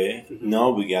okay. Mm-hmm.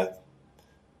 Now we got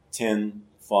 10,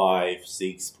 5,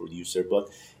 6 producer,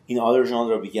 but in other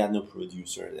genre we got no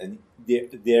producer, and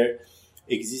their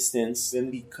existence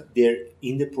when they're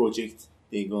in the project,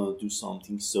 they're gonna do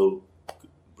something so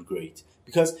great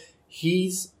because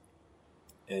he's.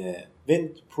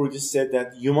 When the producer said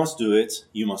that you must do it,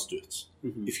 you must do it.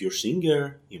 Mm-hmm. If you're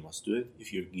singer, you must do it.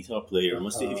 If you're guitar player, you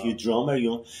must do it. If you're drummer,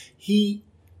 he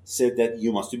said that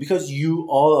you must do it because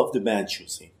all of the band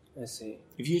choose him. I see.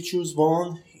 If you choose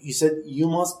one, he said you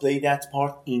must play that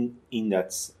part in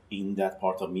that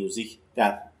part of music,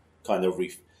 that kind of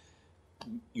riff.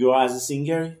 You as a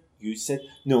singer, you said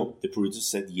no. The producer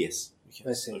said yes.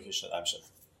 I see. Okay, I'm shut.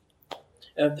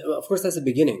 Of course, that's the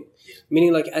beginning. Yeah.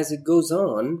 Meaning, like as it goes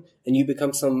on, and you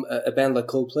become a band like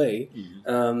Coldplay.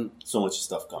 Mm-hmm. So much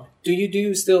stuff coming. Do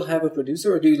you still have a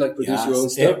producer, or do you like produce your own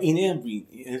stuff? In every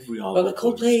album. Well, the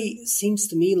Coldplay seems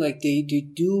to me like they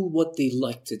do what they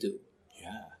like to do.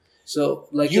 Yeah. So,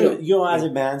 like you as a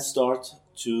band start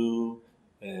to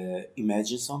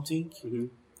imagine something, mm-hmm.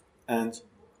 and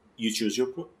you choose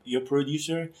your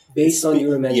producer based on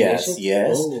your imagination.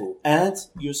 Yes, oh. And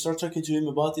you start talking to him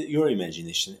about your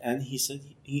imagination, and he said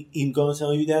he's gonna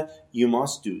tell you that you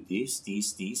must do this,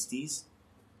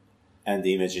 and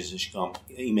the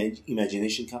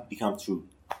imagination can become true.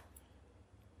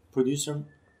 Producer,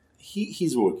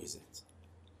 his work is it.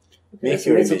 Okay, make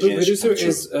your imagination. Producer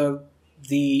is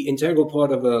the integral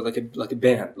part of a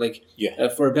band.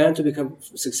 For a band to become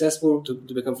successful,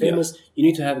 to become famous, you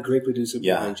need to have a great producer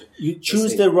behind you. You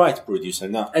choose the right producer,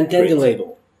 and then the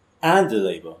label. And the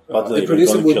label. But the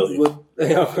producer would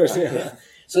of course, yeah.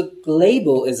 So the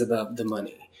label is about the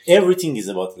money. Everything is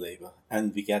about the label.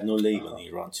 And we got no label in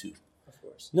Iran too. Of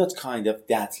course. Not kind of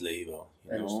that label.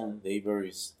 Label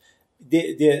is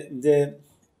the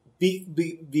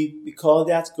we call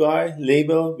that guy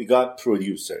label. We got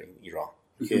producer in Iran.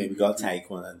 Okay, mm-hmm. We got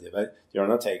taekwondo, but they are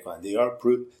not taekwondo.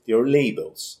 They are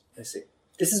labels. I see.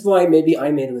 This is why maybe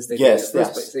I made a mistake. Yes,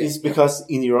 it's because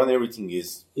in Iran everything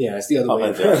is it's the other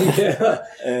way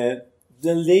around.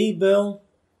 The label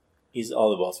is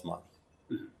all about money.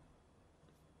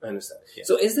 Mm-hmm. I understand. Yeah.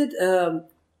 So is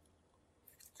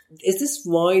this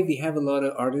why we have a lot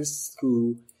of artists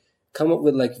who come up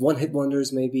with like one-hit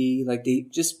wonders, maybe like they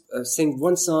just sing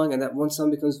one song and that one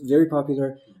song becomes very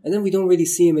popular, and then we don't really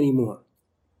see him anymore.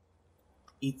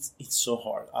 It's so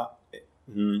hard.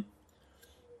 When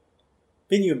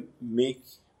you make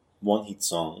one hit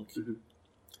song,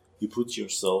 you put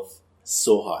yourself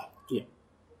so high. Yeah.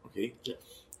 Okay. Yeah.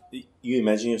 You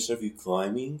imagine yourself you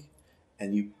climbing,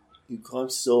 and you climb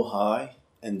so high,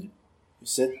 and you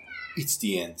said it's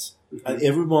the end, and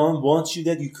everyone wants you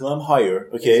that you climb higher.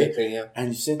 Okay. Exactly, yeah. And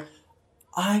you said,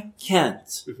 I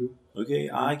can't. Okay,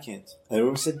 I can't. And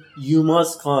everyone said you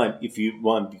must climb if you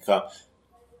want to become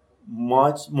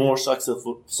much more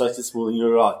successful in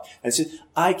your life. And said,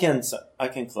 I can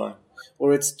climb.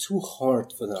 Or it's too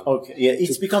hard for them. Okay, yeah,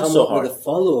 it's to become come so up hard with a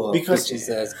follow-up, because which is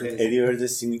as good as have you heard the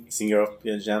singer of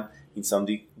Pearl Jam in some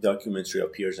documentary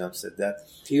of Pearl Jam said that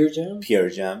Pearl Jam? Pearl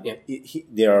Jam, Yeah.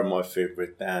 They are my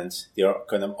favorite band. They are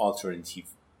kind of alternative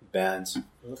bands.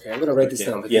 Okay, I'm gonna write this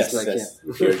down. Yes, Like, that's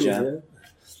yeah. Pearl Jam.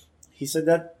 He said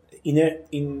that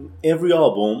in every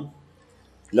album,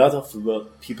 a lot of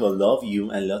people love you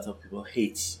and a lot of people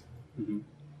hate you.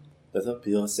 A lot of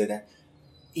people say that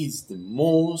it's the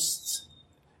most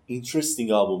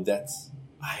interesting album that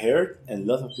I heard, and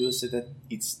a lot of people say that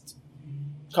it's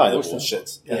kind of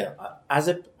bullshit. Yeah. As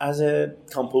a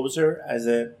composer, as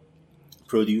a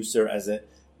producer, as a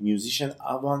musician,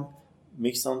 I want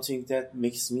make something that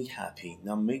makes me happy,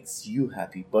 not makes you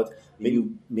happy. But when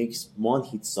you make one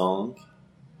hit song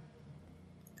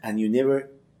and you never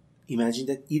imagine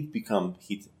that it become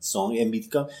hit song and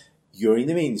become you're in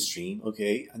the mainstream,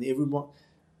 okay, and everyone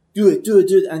do it,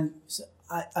 and so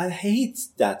I hate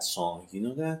that song. You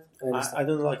know that I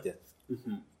don't like that.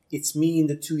 It's me in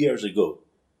the 2 years ago.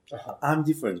 I'm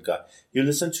different guy. You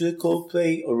listen to the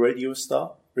Coldplay or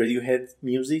Radiohead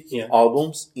music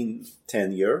albums in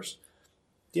 10 years.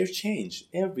 They're changed.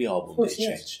 Every album they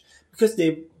change because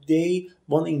they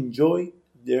want to enjoy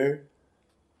their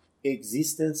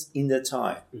existence in the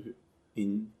time.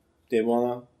 They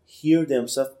want to hear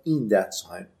themselves in that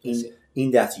time,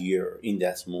 in that year, in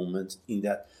that moment, in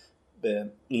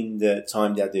the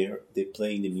time that they're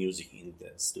playing the music in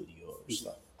the studio or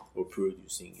stuff or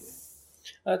producing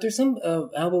it. There's some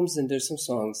albums and there's some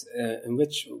songs in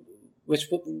which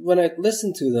when I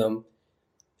listen to them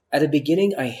at the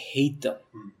beginning I hate them.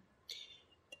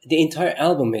 The entire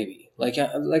album, maybe. Like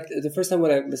the first time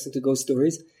when I listened to Ghost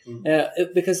Stories,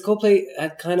 because Coldplay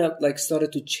had kind of like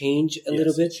started to change a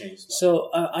little bit. So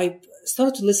I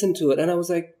started to listen to it and I was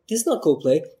like, this is not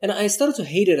Coldplay. And I started to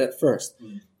hate it at first.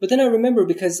 But then I remember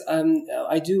because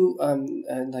I do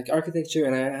like architecture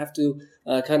and I have to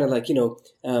kind of like,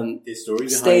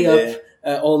 stay up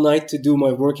all night to do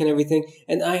my work and everything.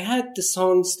 And I had the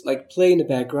songs like play in the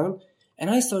background and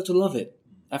I started to love it.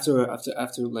 After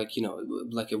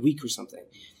like a week or something.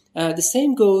 The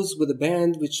same goes with a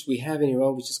band which we have in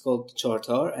Iran, which is called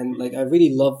Chartar, and like I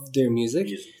really love their music.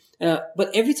 But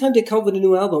every time they come up with a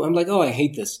new album, I'm like, oh, I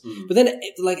hate this. But then,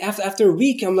 like after a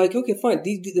week, I'm like, okay, fine.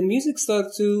 The music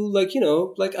starts to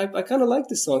I kind of like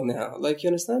this song now. Like, you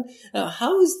understand?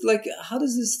 How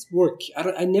does this work?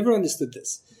 I never understood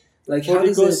this. Like, for how the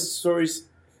does Ghost Stories,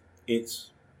 it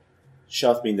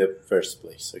shot me in the first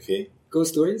place. Okay.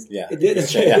 Ghost Stories? Yeah. It did?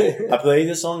 Yeah. I played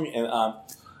the song and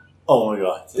oh my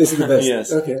god. This is the best.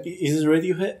 Yes. Okay. Is it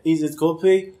Radiohead? Is it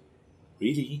Coldplay?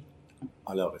 Really?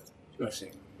 I love it.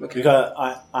 Okay. Because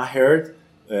I heard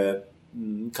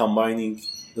combining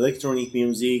electronic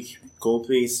music,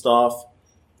 Coldplay stuff,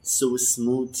 so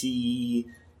smoothie.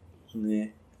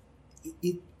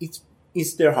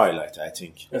 It's their highlight, I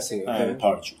think. I see.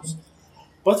 Parachutes.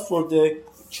 But for the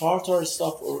charter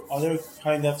stuff or other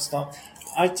kind of stuff,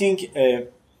 I think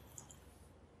when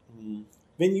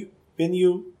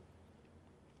you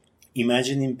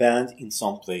imagining band in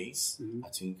some place, I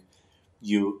think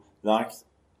you like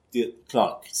the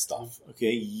clock stuff.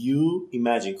 Okay, you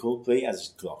imagine Coldplay as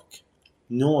a clock,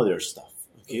 no other stuff.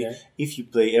 Okay, if you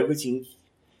play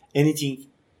anything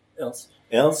else,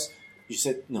 you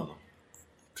said no.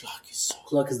 Clock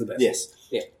is the best. Yes,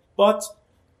 yeah, but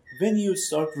when you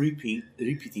start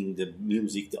repeating the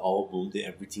music, the album, the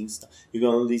everything stuff, you're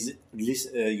gonna listen.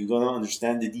 You're gonna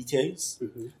understand the details,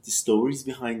 the stories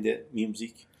behind the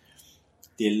music,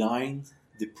 the line,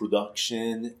 the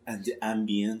production, and the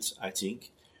ambient. I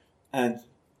think, and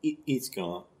it's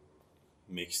gonna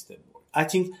mix them. I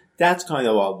think that kind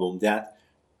of album that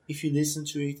if you listen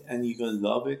to it and you're gonna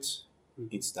love it,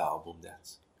 it's the album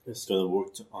that it's gonna work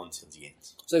until the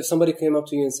end. So if somebody came up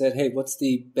to you and said, "Hey, what's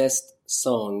the best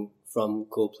song from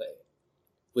Coldplay?"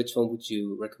 Which one would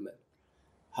you recommend?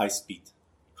 High Speed.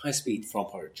 High Speed from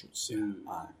Parachutes. Yeah,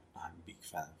 I'm a big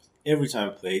fan of it. Every time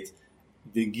I play it,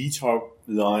 the guitar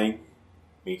line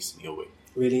makes me awake.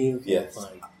 Really? Okay, yes.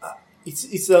 Fine.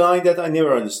 It's a line that I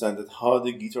never understand, that how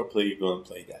the guitar player gonna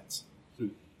play that.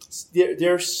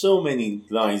 There are so many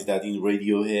lines that in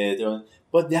Radiohead,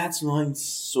 but that line's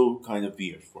so kind of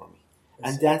weird for me.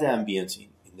 And that ambient in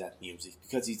that music,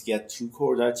 because it get 2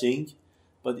 chord, I think,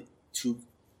 but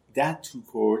that 2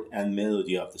 chord and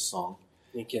melody of the song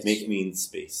make me in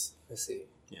space. I see.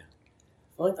 Yeah.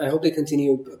 Fine. I hope they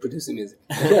continue producing music.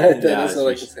 That's all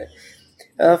I can say.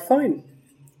 Fine.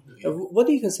 What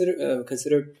do you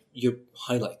consider your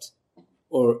highlight,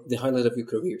 or the highlight of your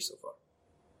career so far?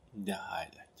 The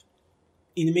highlight.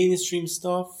 In the mainstream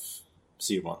stuff,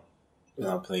 Sirwan. When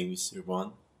I'm playing with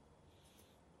Sirwan,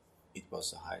 it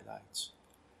was a highlight.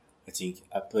 I think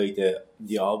I played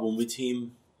the album with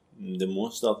him, the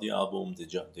most of the album,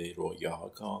 the Roya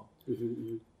Haka.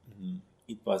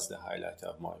 It was the highlight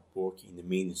of my work in the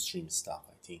mainstream stuff,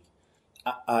 I think.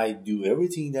 I did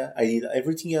everything that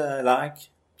I like,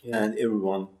 and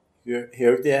everyone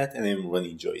heard that, and everyone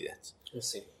enjoyed that. I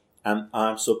see. And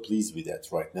I'm so pleased with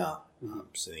that right now. I'm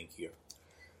sitting here.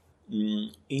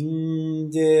 In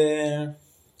the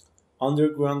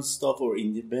underground stuff or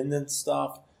independent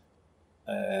stuff,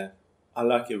 I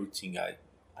like everything I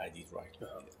did right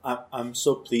now. I'm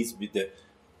so pleased with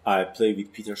I play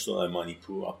with Peter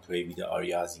Soleimani-Pur, I play with the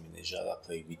Arya Aziminejad, I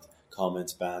play with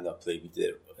Comment Band, I play with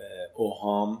the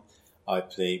Oham, I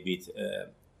play with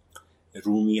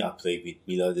Rumi, I play with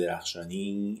Milad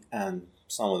Rakhshani and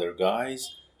some other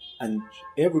guys. And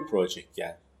every project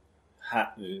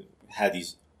had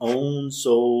its own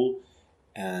soul,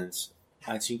 and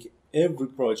I think every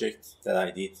project that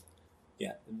I did,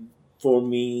 for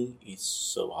me, it's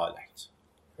so highlight.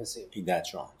 I see. In that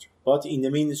genre. But in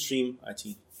the mainstream, I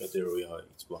think that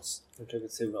it was. Okay,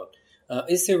 with Sirwan.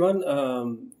 Is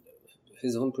Sirwan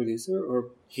his own producer, or?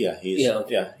 Yeah,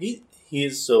 he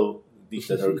is so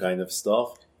dictator kind of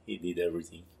stuff. He did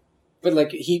everything. But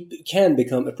like, he can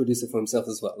become a producer for himself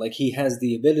as well. Like, he has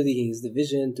the ability, he has the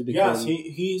vision to become. Yes,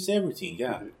 he is everything.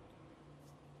 Yeah.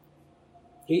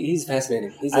 He's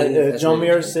fascinating. John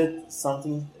Mayer said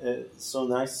something so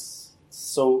nice.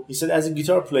 So he said, as a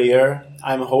guitar player,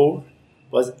 I'm a whore,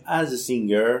 but as a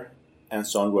singer and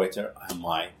songwriter, I'm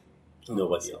mine.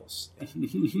 Nobody else.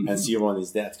 And Sirwan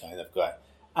is that kind of guy.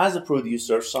 As a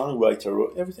producer,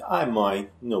 songwriter, everything, I'm mine.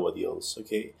 Nobody else.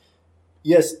 Okay.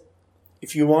 Yes,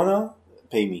 if you wanna,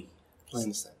 pay me. I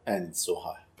understand. And it's so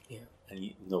high. Yeah.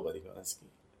 And nobody gonna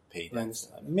pay that. I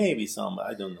understand. Maybe some,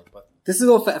 I don't know, but. This is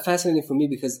all fascinating for me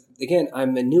because, again,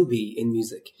 I'm a newbie in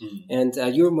music, and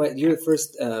you're the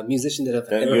first musician that I've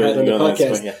ever had on the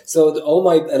podcast. So all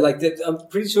my I'm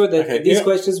pretty sure that these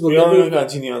questions will never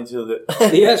continue until the.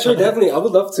 Yeah, sure, definitely. I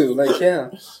would love to.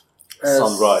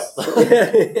 Sound right.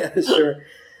 Yeah, sure.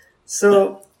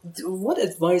 So, what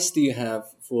advice do you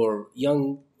have for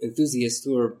young enthusiasts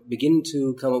who are beginning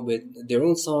to come up with their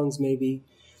own songs, maybe?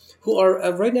 Who are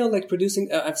right now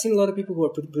producing? I've seen a lot of people who are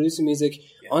producing music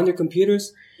on their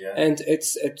computers, and it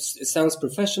sounds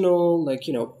professional.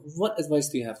 What advice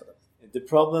do you have for them? The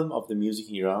problem of the music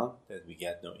in Iran that we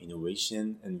get no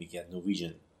innovation and we get no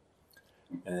vision.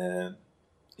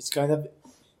 It's kind of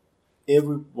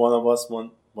every one of us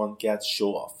want get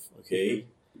show off. Okay,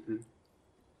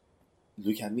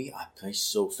 look at me, I play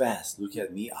so fast. Look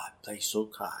at me, I play so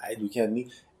high. Look at me,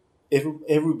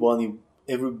 everybody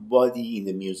in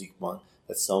the music want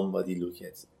that somebody look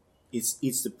at.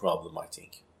 It's the problem, I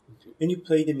think. When you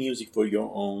play the music for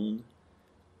your own,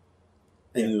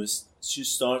 and you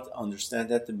start understand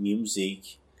that the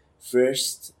music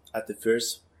at the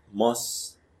first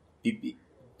must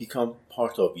become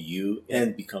part of you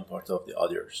and become part of the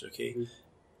others. Okay,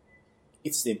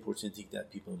 it's the important thing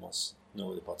that people must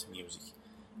know about music.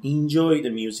 Enjoy the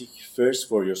music first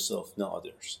for yourself, not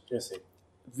others. Yes.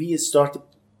 We started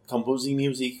composing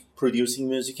music, producing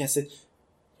music, and said,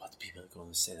 what people are going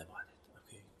to say about it?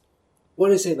 Okay. What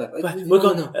do they say about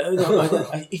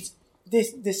it?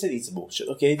 They said it's bullshit.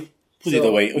 Okay, put it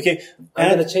away. Okay,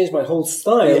 I'm going to change my whole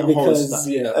style because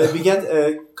we get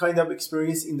a kind of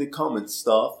experience in the comment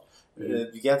stuff.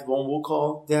 We get one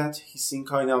vocal that he sing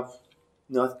kind of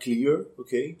not clear.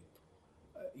 Okay,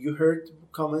 you heard the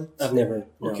comment? I've never.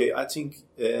 No. Okay, I think.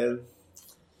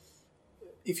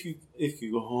 If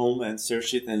you go home and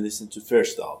search it and listen to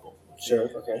first album, sure,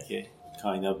 okay,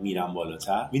 kind of Miram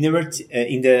Balata. We never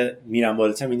in the Miram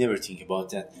Balata we never think about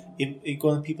that. If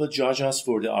gonna people judge us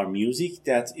for our music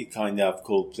that it kind of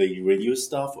Coldplay radio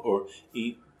stuff or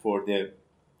for the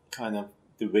kind of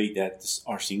the way that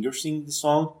our singer sing the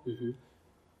song.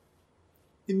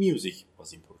 The music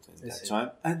was important at that time,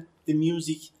 and the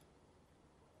music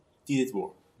did it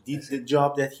work. Did the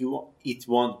job that it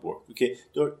won't work. Okay,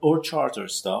 or charter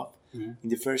stuff. In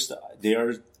the first, they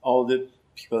are all the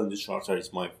people in the chart are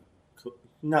is my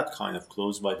not kind of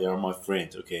close, but they are my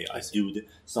friends. Okay, I do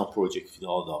some project with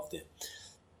all of them.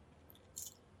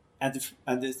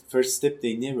 And the first step,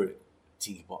 they never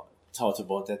thought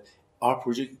about that our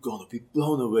project is gonna be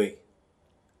blown away.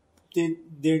 They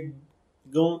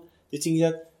think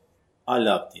that I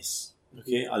love this.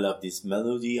 Okay, I love this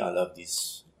melody. I love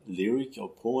this lyric or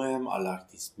poem. I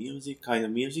like this music, kind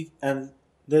of music, and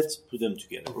let's put them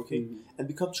together. Okay, and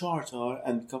become charter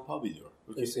and become popular.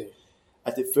 Okay.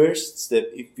 At the first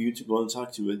step, if you go and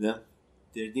talk to them,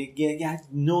 they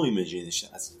get no imagination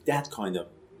as that kind of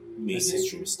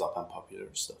mainstream stuff and popular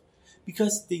stuff,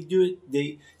 because they did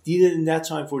it in that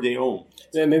time for their own.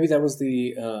 Yeah, maybe that was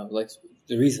the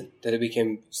the reason that it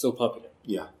became so popular.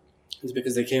 Yeah, it's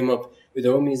because they came up with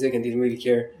their own music and didn't really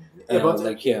care about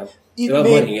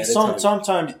money.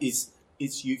 Sometimes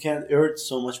it's you can earn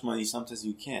so much money, sometimes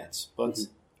you can't. But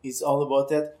it's all about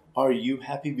that. Are you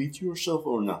happy with yourself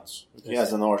or not? Okay,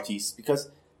 as an artist,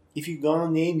 because if you're gonna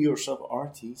name yourself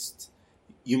artist,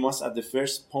 you must at the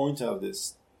first point of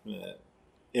this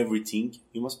everything,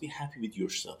 you must be happy with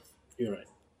yourself. You're right.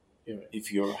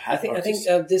 If you're happy, I think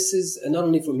this is not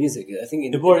only for music. I think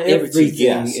in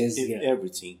everything is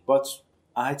everything. But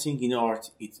I think in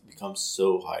art it becomes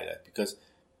so highlight because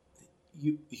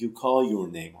you call your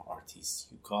name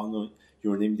artist. You call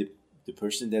your name the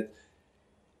person that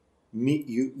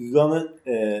you're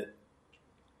gonna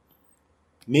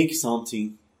make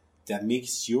something that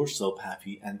makes yourself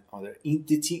happy and other.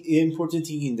 The important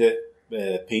thing in the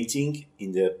painting,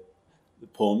 in the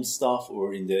poem stuff,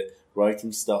 or in the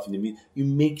writing stuff, you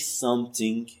make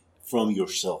something from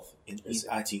yourself, and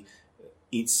I think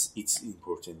it's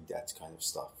important, that kind of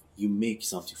stuff. You make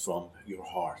something from your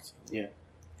heart. Yeah.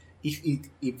 If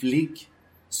it leak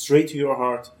straight to your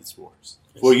heart, it works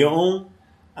for your own.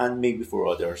 And maybe for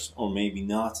others, or maybe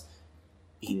not.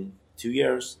 In 2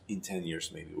 years, in 10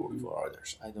 years, maybe work for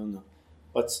others. I don't know,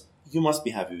 but you must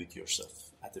be happy with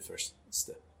yourself at the first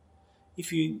step.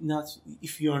 If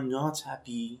you are not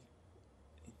happy,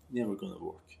 it's never gonna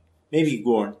work. Maybe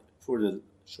go on for the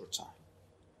short time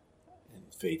and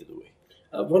it faded away.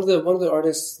 One of the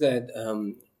artists that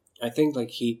I think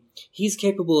like he's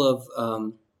capable of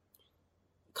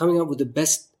coming up with the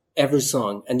best ever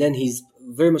song, and then he's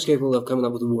very much capable of coming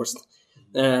up with the worst,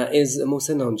 is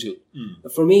Mohsen Namju.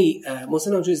 For me,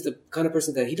 Mohsen Namju is the kind of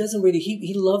person that he doesn't really,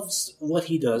 he loves what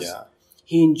he does. Yeah.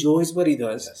 He enjoys what he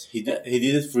does. Yes. He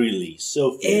did it freely,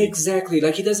 so freely. Exactly.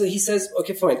 Like he says,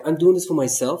 okay, fine, I'm doing this for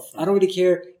myself. I don't really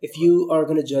care if you are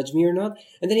going to judge me or not.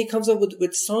 And then he comes up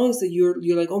with songs that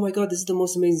you're like, oh my God, this is the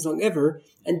most amazing song ever.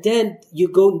 And then you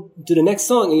go to the next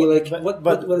song and you're like, what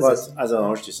is this? As an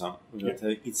artist,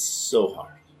 it's so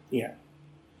hard. Yeah.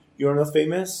 You're not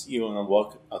famous, you want to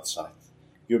walk outside.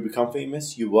 You become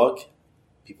famous, you walk,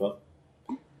 people,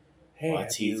 hey,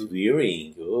 what he's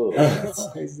wearing, oh,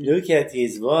 look at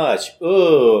his watch,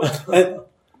 oh, and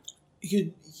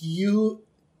you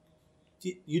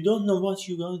don't know what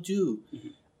you're going to do.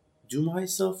 Do my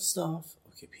stuff,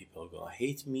 okay, people are going to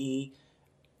hate me.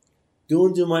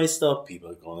 Don't do my stuff, people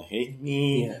are going to hate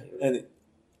me. Yeah. And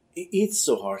it's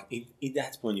so hard. In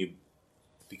that point, you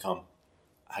become,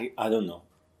 I don't know.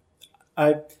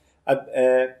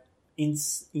 In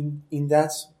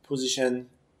that position,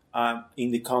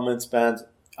 in the comments band,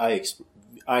 I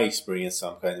experience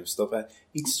some kind of stuff, and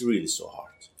it's really so hard.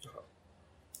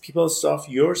 People's stuff,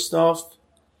 your stuff,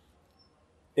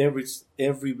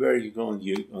 everywhere you go, and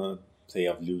you play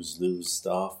of lose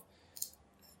stuff.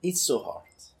 It's so hard.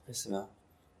 You know?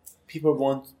 People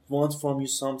want from you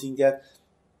something that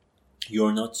you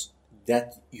are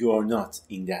not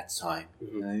in that time.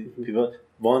 People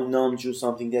want Namju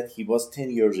something that he was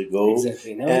 10 years ago.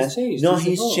 Exactly. Now he's changed. Now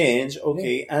he's changed.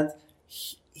 Okay, yeah. And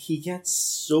he gets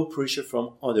so pressure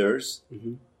from others,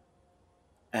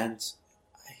 and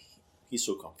he's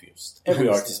so confused. Every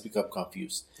artist become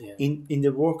confused. Yeah. In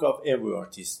the work of every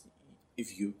artist,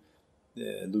 if you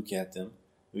look at them,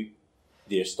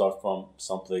 they start from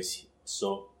someplace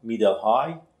so middle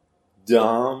high,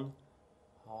 down,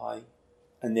 high,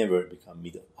 and never become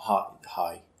middle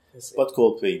high. But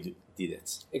Coldplay did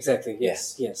it. Exactly.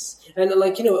 Yes. And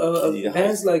like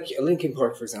bands like Linkin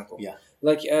Park, for example. Yeah.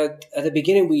 Like at the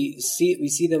beginning, we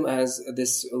see them as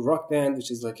this rock band, which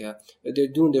is like they're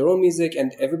doing their own music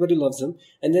and everybody loves them.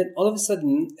 And then all of a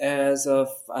sudden, I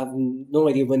have no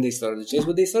idea when they started to change,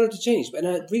 but they started to change. And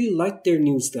I really liked their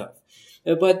new stuff.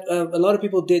 But a lot of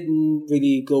people didn't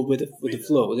really go with the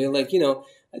flow. They're like,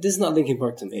 this is not Linkin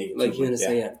Park to me. Like, you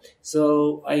understand? Yeah.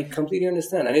 So I completely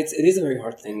understand, and it is a very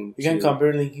hard thing. You can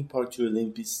compare Linkin Park to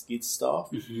Limp Bizkit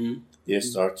stuff. They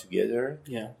start together.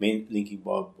 Yeah. Linkin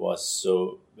Park was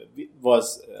a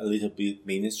little bit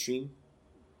mainstream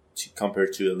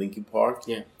compared to Linkin Park.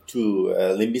 Yeah. To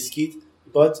Limp Bizkit,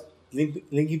 but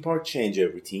Linkin Park changed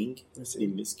everything.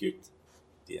 Limp Bizkit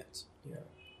didn't. Yeah.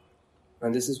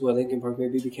 And this is where Linkin Park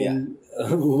maybe became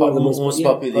one of the most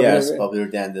popular. Yes, popular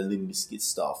than the Limp Bizkit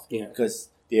stuff. Yeah. Because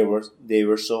they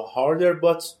were so harder,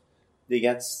 but they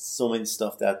got so many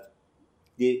stuff that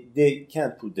they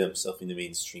can't put themselves in the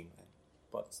mainstream.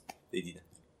 But they didn't.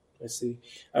 I see.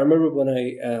 I remember when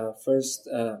I first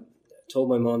told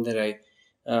my mom that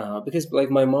because like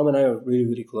my mom and I are really,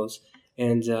 really close.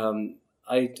 And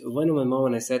I went to my mom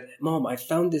and I said, Mom, I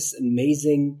found this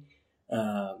amazing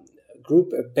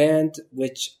group, a band,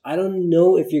 which I don't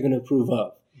know if you're going to approve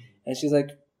of. And she's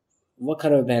like, what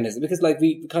kind of a band is it? Because like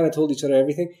we kind of told each other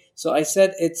everything. So I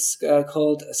said it's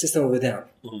called System of a Down.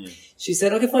 She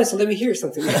said, okay, fine. So let me hear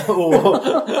something. And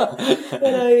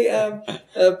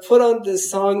I put on this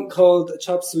song called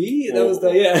Chop Suey. That was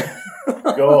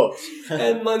Go.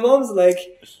 And my mom's like,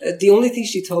 the only thing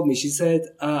she told me, she said,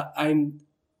 I'm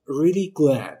really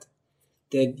glad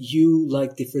that you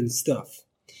like different stuff.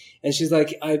 And she's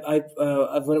like,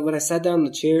 when I sat down in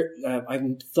the chair, I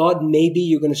thought maybe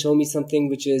you're going to show me something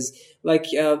which is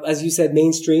like, as you said,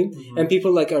 mainstream, and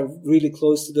people like are really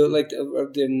close to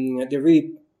they're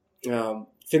really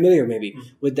familiar maybe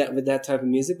with that type of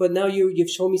music. But now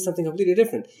you've shown me something completely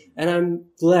different, and I'm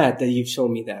glad that you've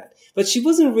shown me that. But she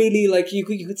wasn't really like you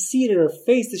could see it in her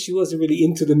face that she wasn't really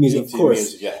into the music, of course.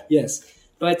 Music, yeah. Yes.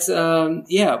 But,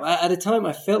 at the time,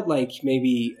 I felt like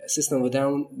maybe System of a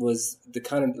Down was the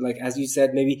kind of, like, as you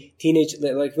said, maybe teenage,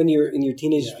 like when you're in your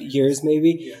teenage years,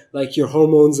 maybe, like your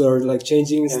hormones are like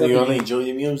changing and stuff. You want to enjoy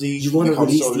the music. You want to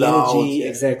release the energy. Yeah.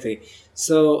 Exactly.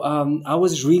 So, I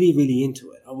was really, really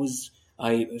into it.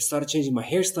 I started changing my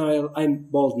hairstyle. I'm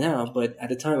bald now, but at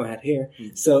the time I had hair.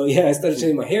 So, yeah, I started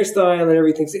changing my hairstyle and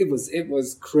everything. So it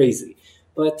was crazy.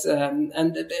 But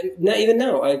even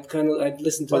now, I've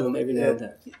listened to them every now and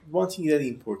then. One thing that is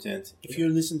important, if you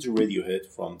listen to Radiohead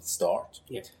from the start,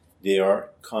 they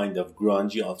are kind of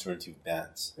grungy alternative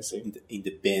bands. I see. In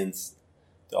the bands,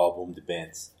 the album, the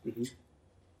bands,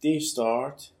 they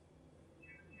start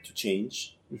to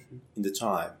change in the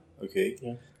time. Okay,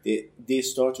 they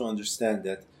start to understand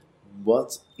that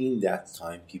what in that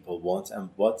time people want and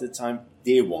what the time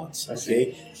they want.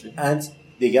 Okay, and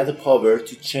they got the power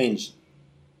to change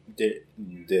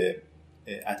the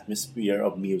atmosphere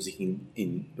of music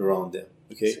in around them.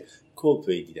 Okay,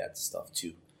 Coldplay did that stuff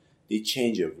too. They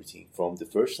change everything from the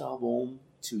first album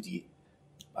to the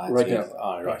right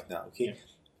now. Okay,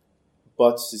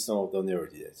 but System of a Down never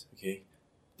did it. Okay,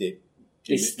 they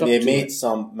made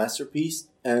some masterpiece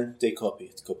and they copy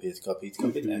it,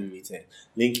 and we say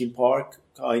Linkin Park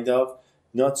kind of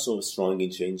not so strong in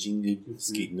changing. Limp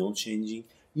Bizkit no changing.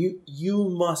 You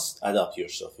must adapt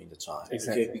yourself in the time,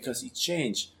 okay? Because it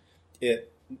changed.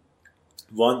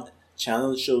 One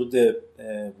channel showed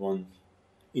one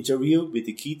interview with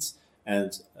the kids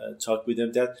and talked with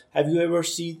them that have you ever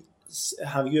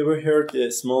heard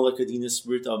the Smell Like a Teen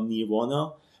Spirit of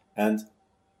Nirvana? And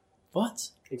what?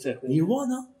 Exactly.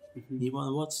 Nirvana?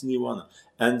 Nirvana? What's Nirvana?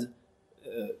 And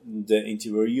the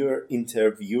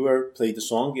interviewer played the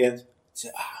song and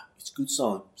said, it's a good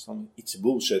song. It's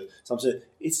bullshit. Some said,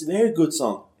 it's a very good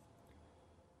song.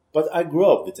 But I grew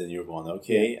up with the Nirvana,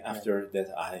 okay? After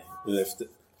that, I left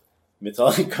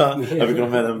Metallica. I became a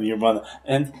fan of Nirvana.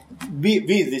 And we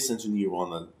listen to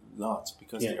Nirvana a lot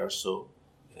because they are so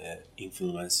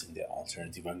influencing the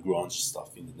alternative and grunge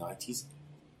stuff in the 90s.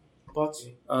 But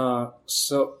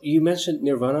so you mentioned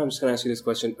Nirvana. I'm just gonna ask you this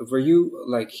question: were you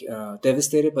like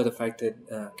devastated by the fact that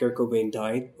Kurt Cobain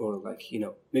died, or like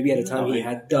maybe at the time he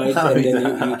had died and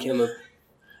then you came up?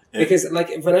 Because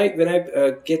like when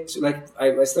I get to, like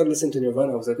I started listening to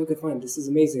Nirvana, I was like, okay, fine, this is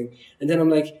amazing, and then I'm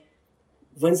like,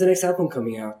 when's the next album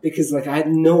coming out? Because like I had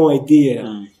no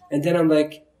idea, and then I'm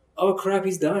like, oh crap,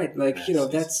 he's died. Like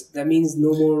that means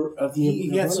no more of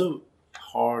Nirvana. He had so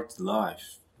hard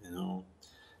life,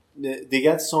 They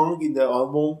got song in the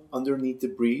album Underneath the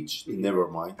Bridge.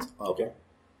 Nevermind. Okay.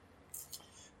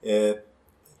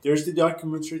 There's the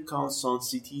documentary called Sun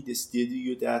City, the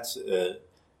studio that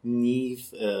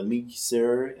Neve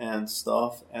mixer and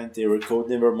stuff, and they record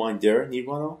Nevermind there.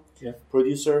 Nirvana. Yeah.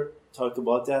 Producer talked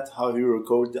about that, how he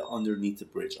recorded Underneath the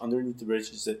Bridge. Underneath the Bridge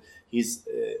is his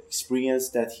experience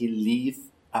that he leave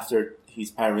after his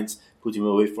parents put him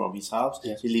away from his house.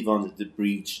 Yeah. He live under the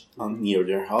bridge near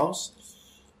their house.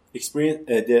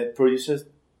 The producer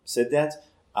said that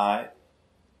I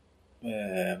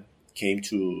came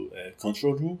to a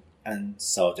control room and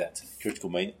saw that Kurt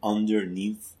Cobain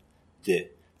underneath the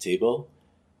table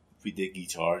with the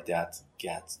guitar that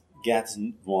gets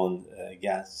one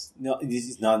no, this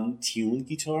is non-tuned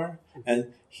guitar,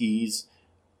 and he's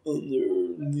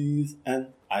underneath, and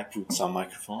I put some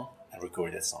microphone and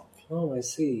recorded that song. Oh, I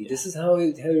see. This is how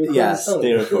you record Yes, the song.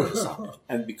 they record the song,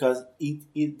 and because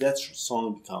that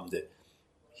song become the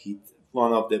hit,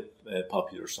 one of the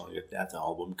popular songs of that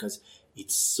album, because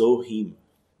it's so him.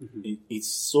 It's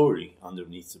sorry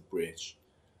underneath the bridge.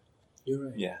 You're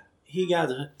right. Yeah, he got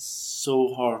a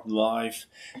so hard life.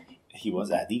 He was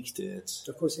addicted.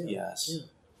 Of course, yeah. Yes. Yeah.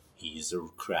 He's a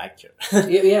cracker.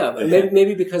 Yeah.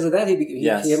 Maybe because of that, he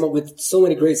Yes. came up with so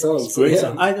many great songs. Great Yeah.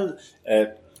 song. I don't.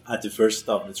 At the first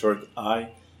of the third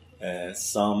eye,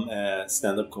 some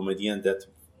stand-up comedian that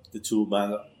the two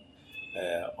men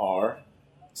are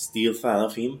still fan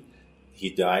of him. He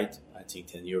died, I think,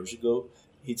 10 years ago.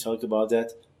 He talked about that.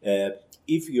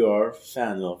 If you are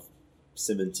fan of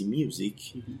 70 music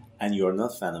and you are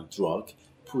not fan of drug,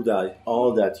 put out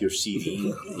all that you're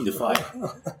seeing in the fire,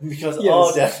 because Yes.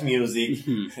 all that music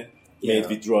made Yeah.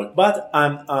 with drug. But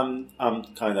I'm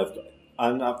kind of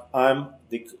I'm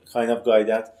the kind of guy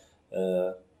that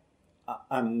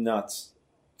I'm not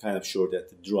kind of sure that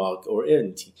the drug or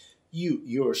anything. You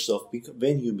yourself,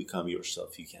 when you become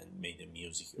yourself, you can make the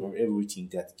music or everything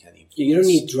that can influence. You don't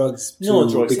need drugs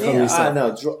to become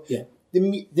yourself. Yeah.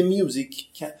 The music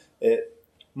can.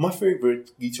 My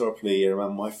favorite guitar player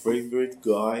and my favorite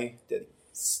guy that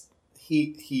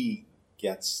he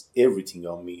gets everything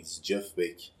on me is Jeff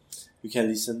Beck. You can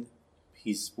listen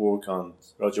his work on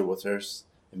Roger Waters,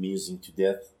 Amusing to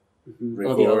Death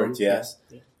record, yes.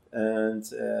 Yeah. And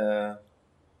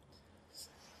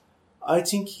I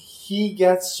think he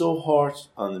gets so hard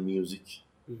on the music,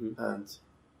 and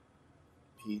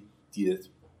he did it,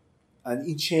 and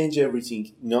it changed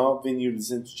everything. Now, when you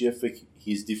listen to Jeff Beck,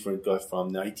 he's different guy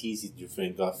from 90s, he's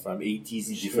different guy from 80s,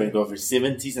 he's different guy from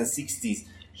 70s and 60s.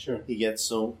 Sure. He gets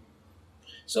so.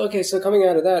 So coming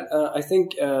out of that, I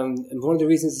think one of the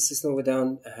reasons the System of a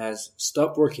Down has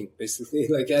stopped working, basically,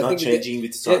 like I Not think changing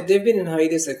with time. they've been in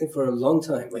hiatus, I think, for a long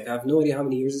time. Like I have no idea how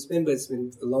many years it's been, but it's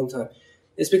been a long time.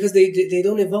 It's because they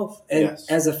don't evolve, and Yes.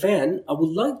 as a fan, I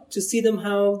would like to see them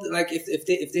how, like,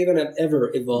 if they're gonna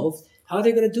ever evolve, how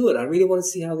they're gonna do it. I really want to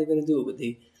see how they're gonna do it with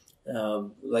the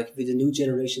like with the new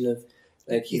generation of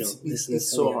listeners.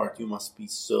 It's so hard. You must be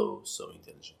so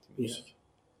intelligent in music. Yeah.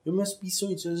 You must be so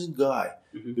intelligent guy.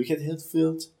 Look at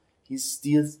Hetfield. He's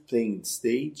still playing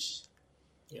stage.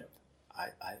 Yeah.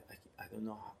 I don't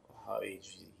know how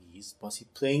age he is, but he's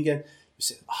playing and you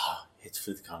say,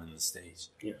 Hetfield coming on the stage.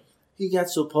 Yeah. He got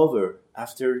so power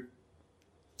after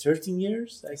 13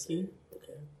 years, I think.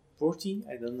 Okay. 14,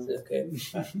 I don't know. Okay.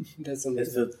 That's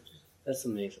amazing. Hetfield. That's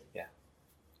amazing. Yeah.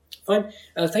 Fine.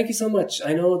 Thank you so much.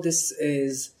 I know this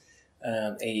is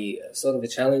a sort of a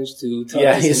challenge to talk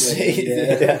Yeah, to you somebody. see.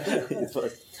 Yeah. It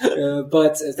was.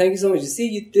 But thank you so much. You see,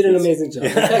 you did an amazing job, a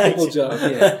technical job.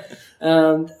 Yeah.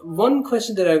 One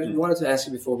question that I wanted to ask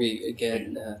you before we get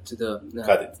to the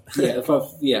Cut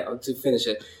it. to finish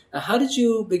it. How did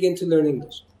you begin to learn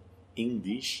English?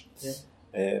 English.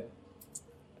 Yeah.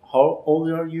 How old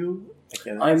are you?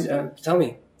 I'm. Tell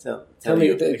me. Tell me.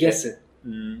 you. Guess it.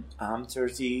 I'm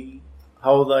 30.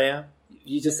 How old I am?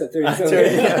 You just said I'm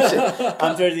 30.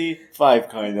 I'm 35,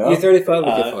 kind of. You're 35.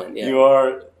 Okay, fine. Yeah. You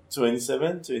are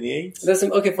 27, 28? That's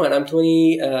okay. Fine. I'm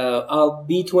 20. I'll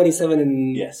be 27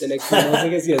 in Yes. the next few months, I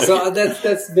guess. Yeah. So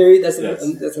that's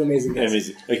an amazing guess.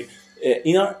 Amazing. Okay.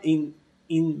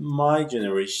 In my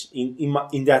generation,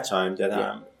 in that time that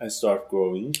I start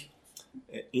growing,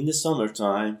 in the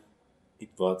summertime, it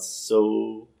was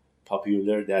so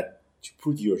popular that you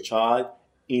put your child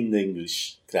in the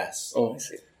English class. Oh, I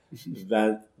see.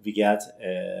 Well, we got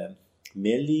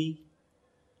Melly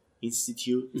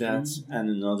Institute and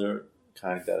another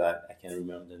kind that I can't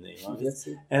remember the name of it. Let's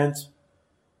see. And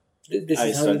This I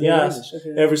is how you started, learn yes, English.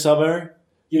 Okay. every summer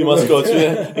you must go to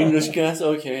an English class.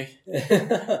 Okay,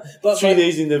 but 3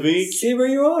 days in the week. See where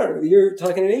you are. You're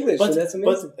talking in English, so that's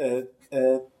amazing.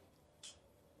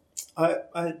 But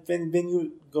when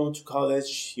you go to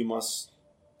college, you must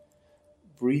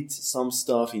read some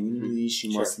stuff in English.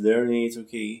 You must learn it.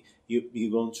 Okay, you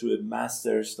go to a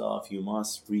master stuff. You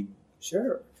must read.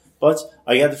 Sure. But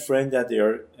I got a friend that they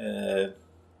are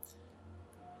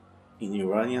in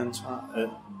Iranian.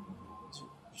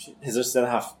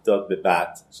 $1070 به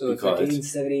بعد. So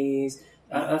 1970s.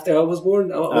 After I was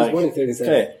born, I was born in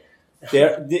 37.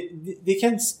 Okay. They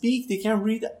can speak, they can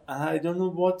read. I don't know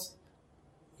what.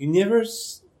 You never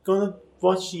gonna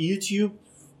watch YouTube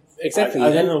Exactly.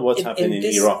 I don't know what's happening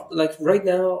in Iran. Like right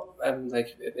now,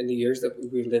 like in the years that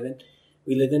we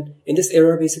live in this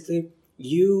era, basically,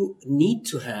 you need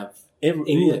to have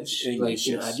English, like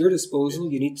at your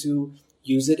disposal. You need to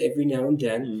use it every now and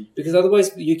then because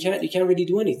otherwise you can't really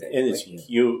do anything. Anything. Like,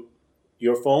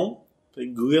 your phone,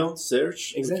 Google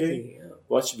search, exactly. Okay? Yeah.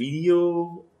 Watch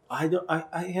video. I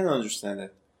can understand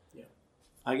that. Yeah.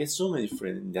 I get so many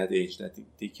friends in that age that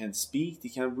they can speak, they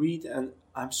can read, and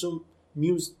I'm so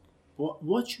amused.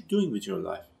 What you doing with your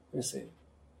life? I see.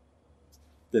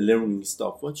 The learning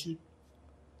stuff.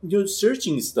 You're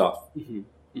searching stuff.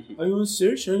 Are you on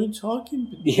search? Are you talking?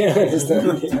 Yeah, I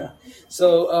understand. Yeah.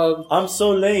 So I'm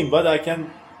so lame, but I can.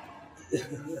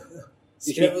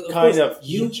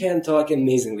 You can talk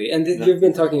amazingly, and you've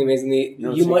been talking amazingly.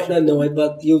 You might not know it,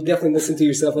 but you'll definitely listen to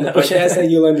yourself on the podcast,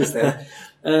 and you'll understand.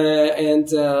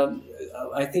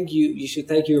 I think you should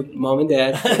thank your mom and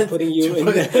dad for putting you in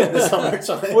the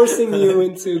summertime, forcing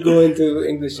you to go into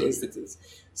English institutes.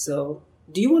 So,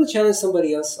 do you want to challenge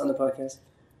somebody else on the podcast?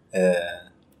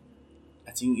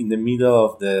 I think in the middle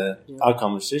of our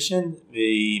conversation,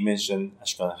 we mentioned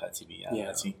Ashkan Khatibi.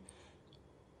 Yeah.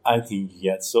 I think he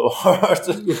gets so hard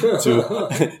to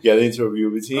get an interview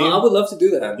with him. I would love to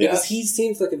do that because he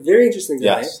seems like a very interesting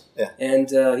guy. Yes. Yeah. And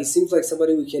he seems like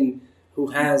somebody who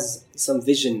has some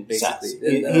vision, basically.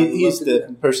 Yes. He's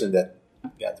the person that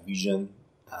got vision,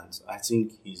 and I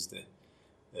think he's the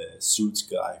suit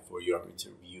guy for your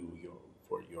interview,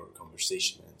 for your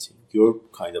conversation, and your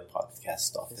kind of podcast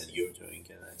stuff that you're doing.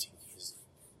 And I think he's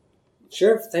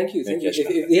sure. Thank you.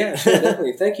 Yeah, sure,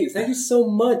 definitely. Thank you so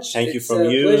much. Thank you from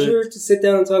you. It's a pleasure to sit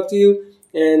down and talk to you.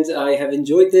 And I have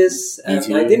enjoyed this. I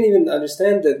didn't even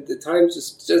understand that the time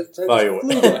just flew by.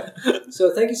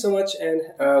 So thank you so much, and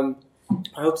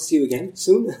I hope to see you again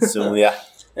soon. Soon, yeah.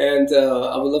 And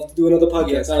I would love to do another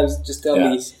podcast. Just tell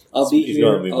me. I'll be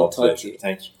here. I'll talk to you.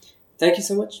 Thank you. Thank you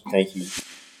so much. Thank you.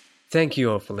 Thank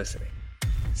you all for listening.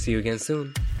 See you again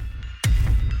soon.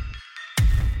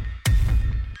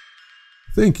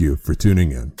 Thank you for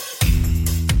tuning in.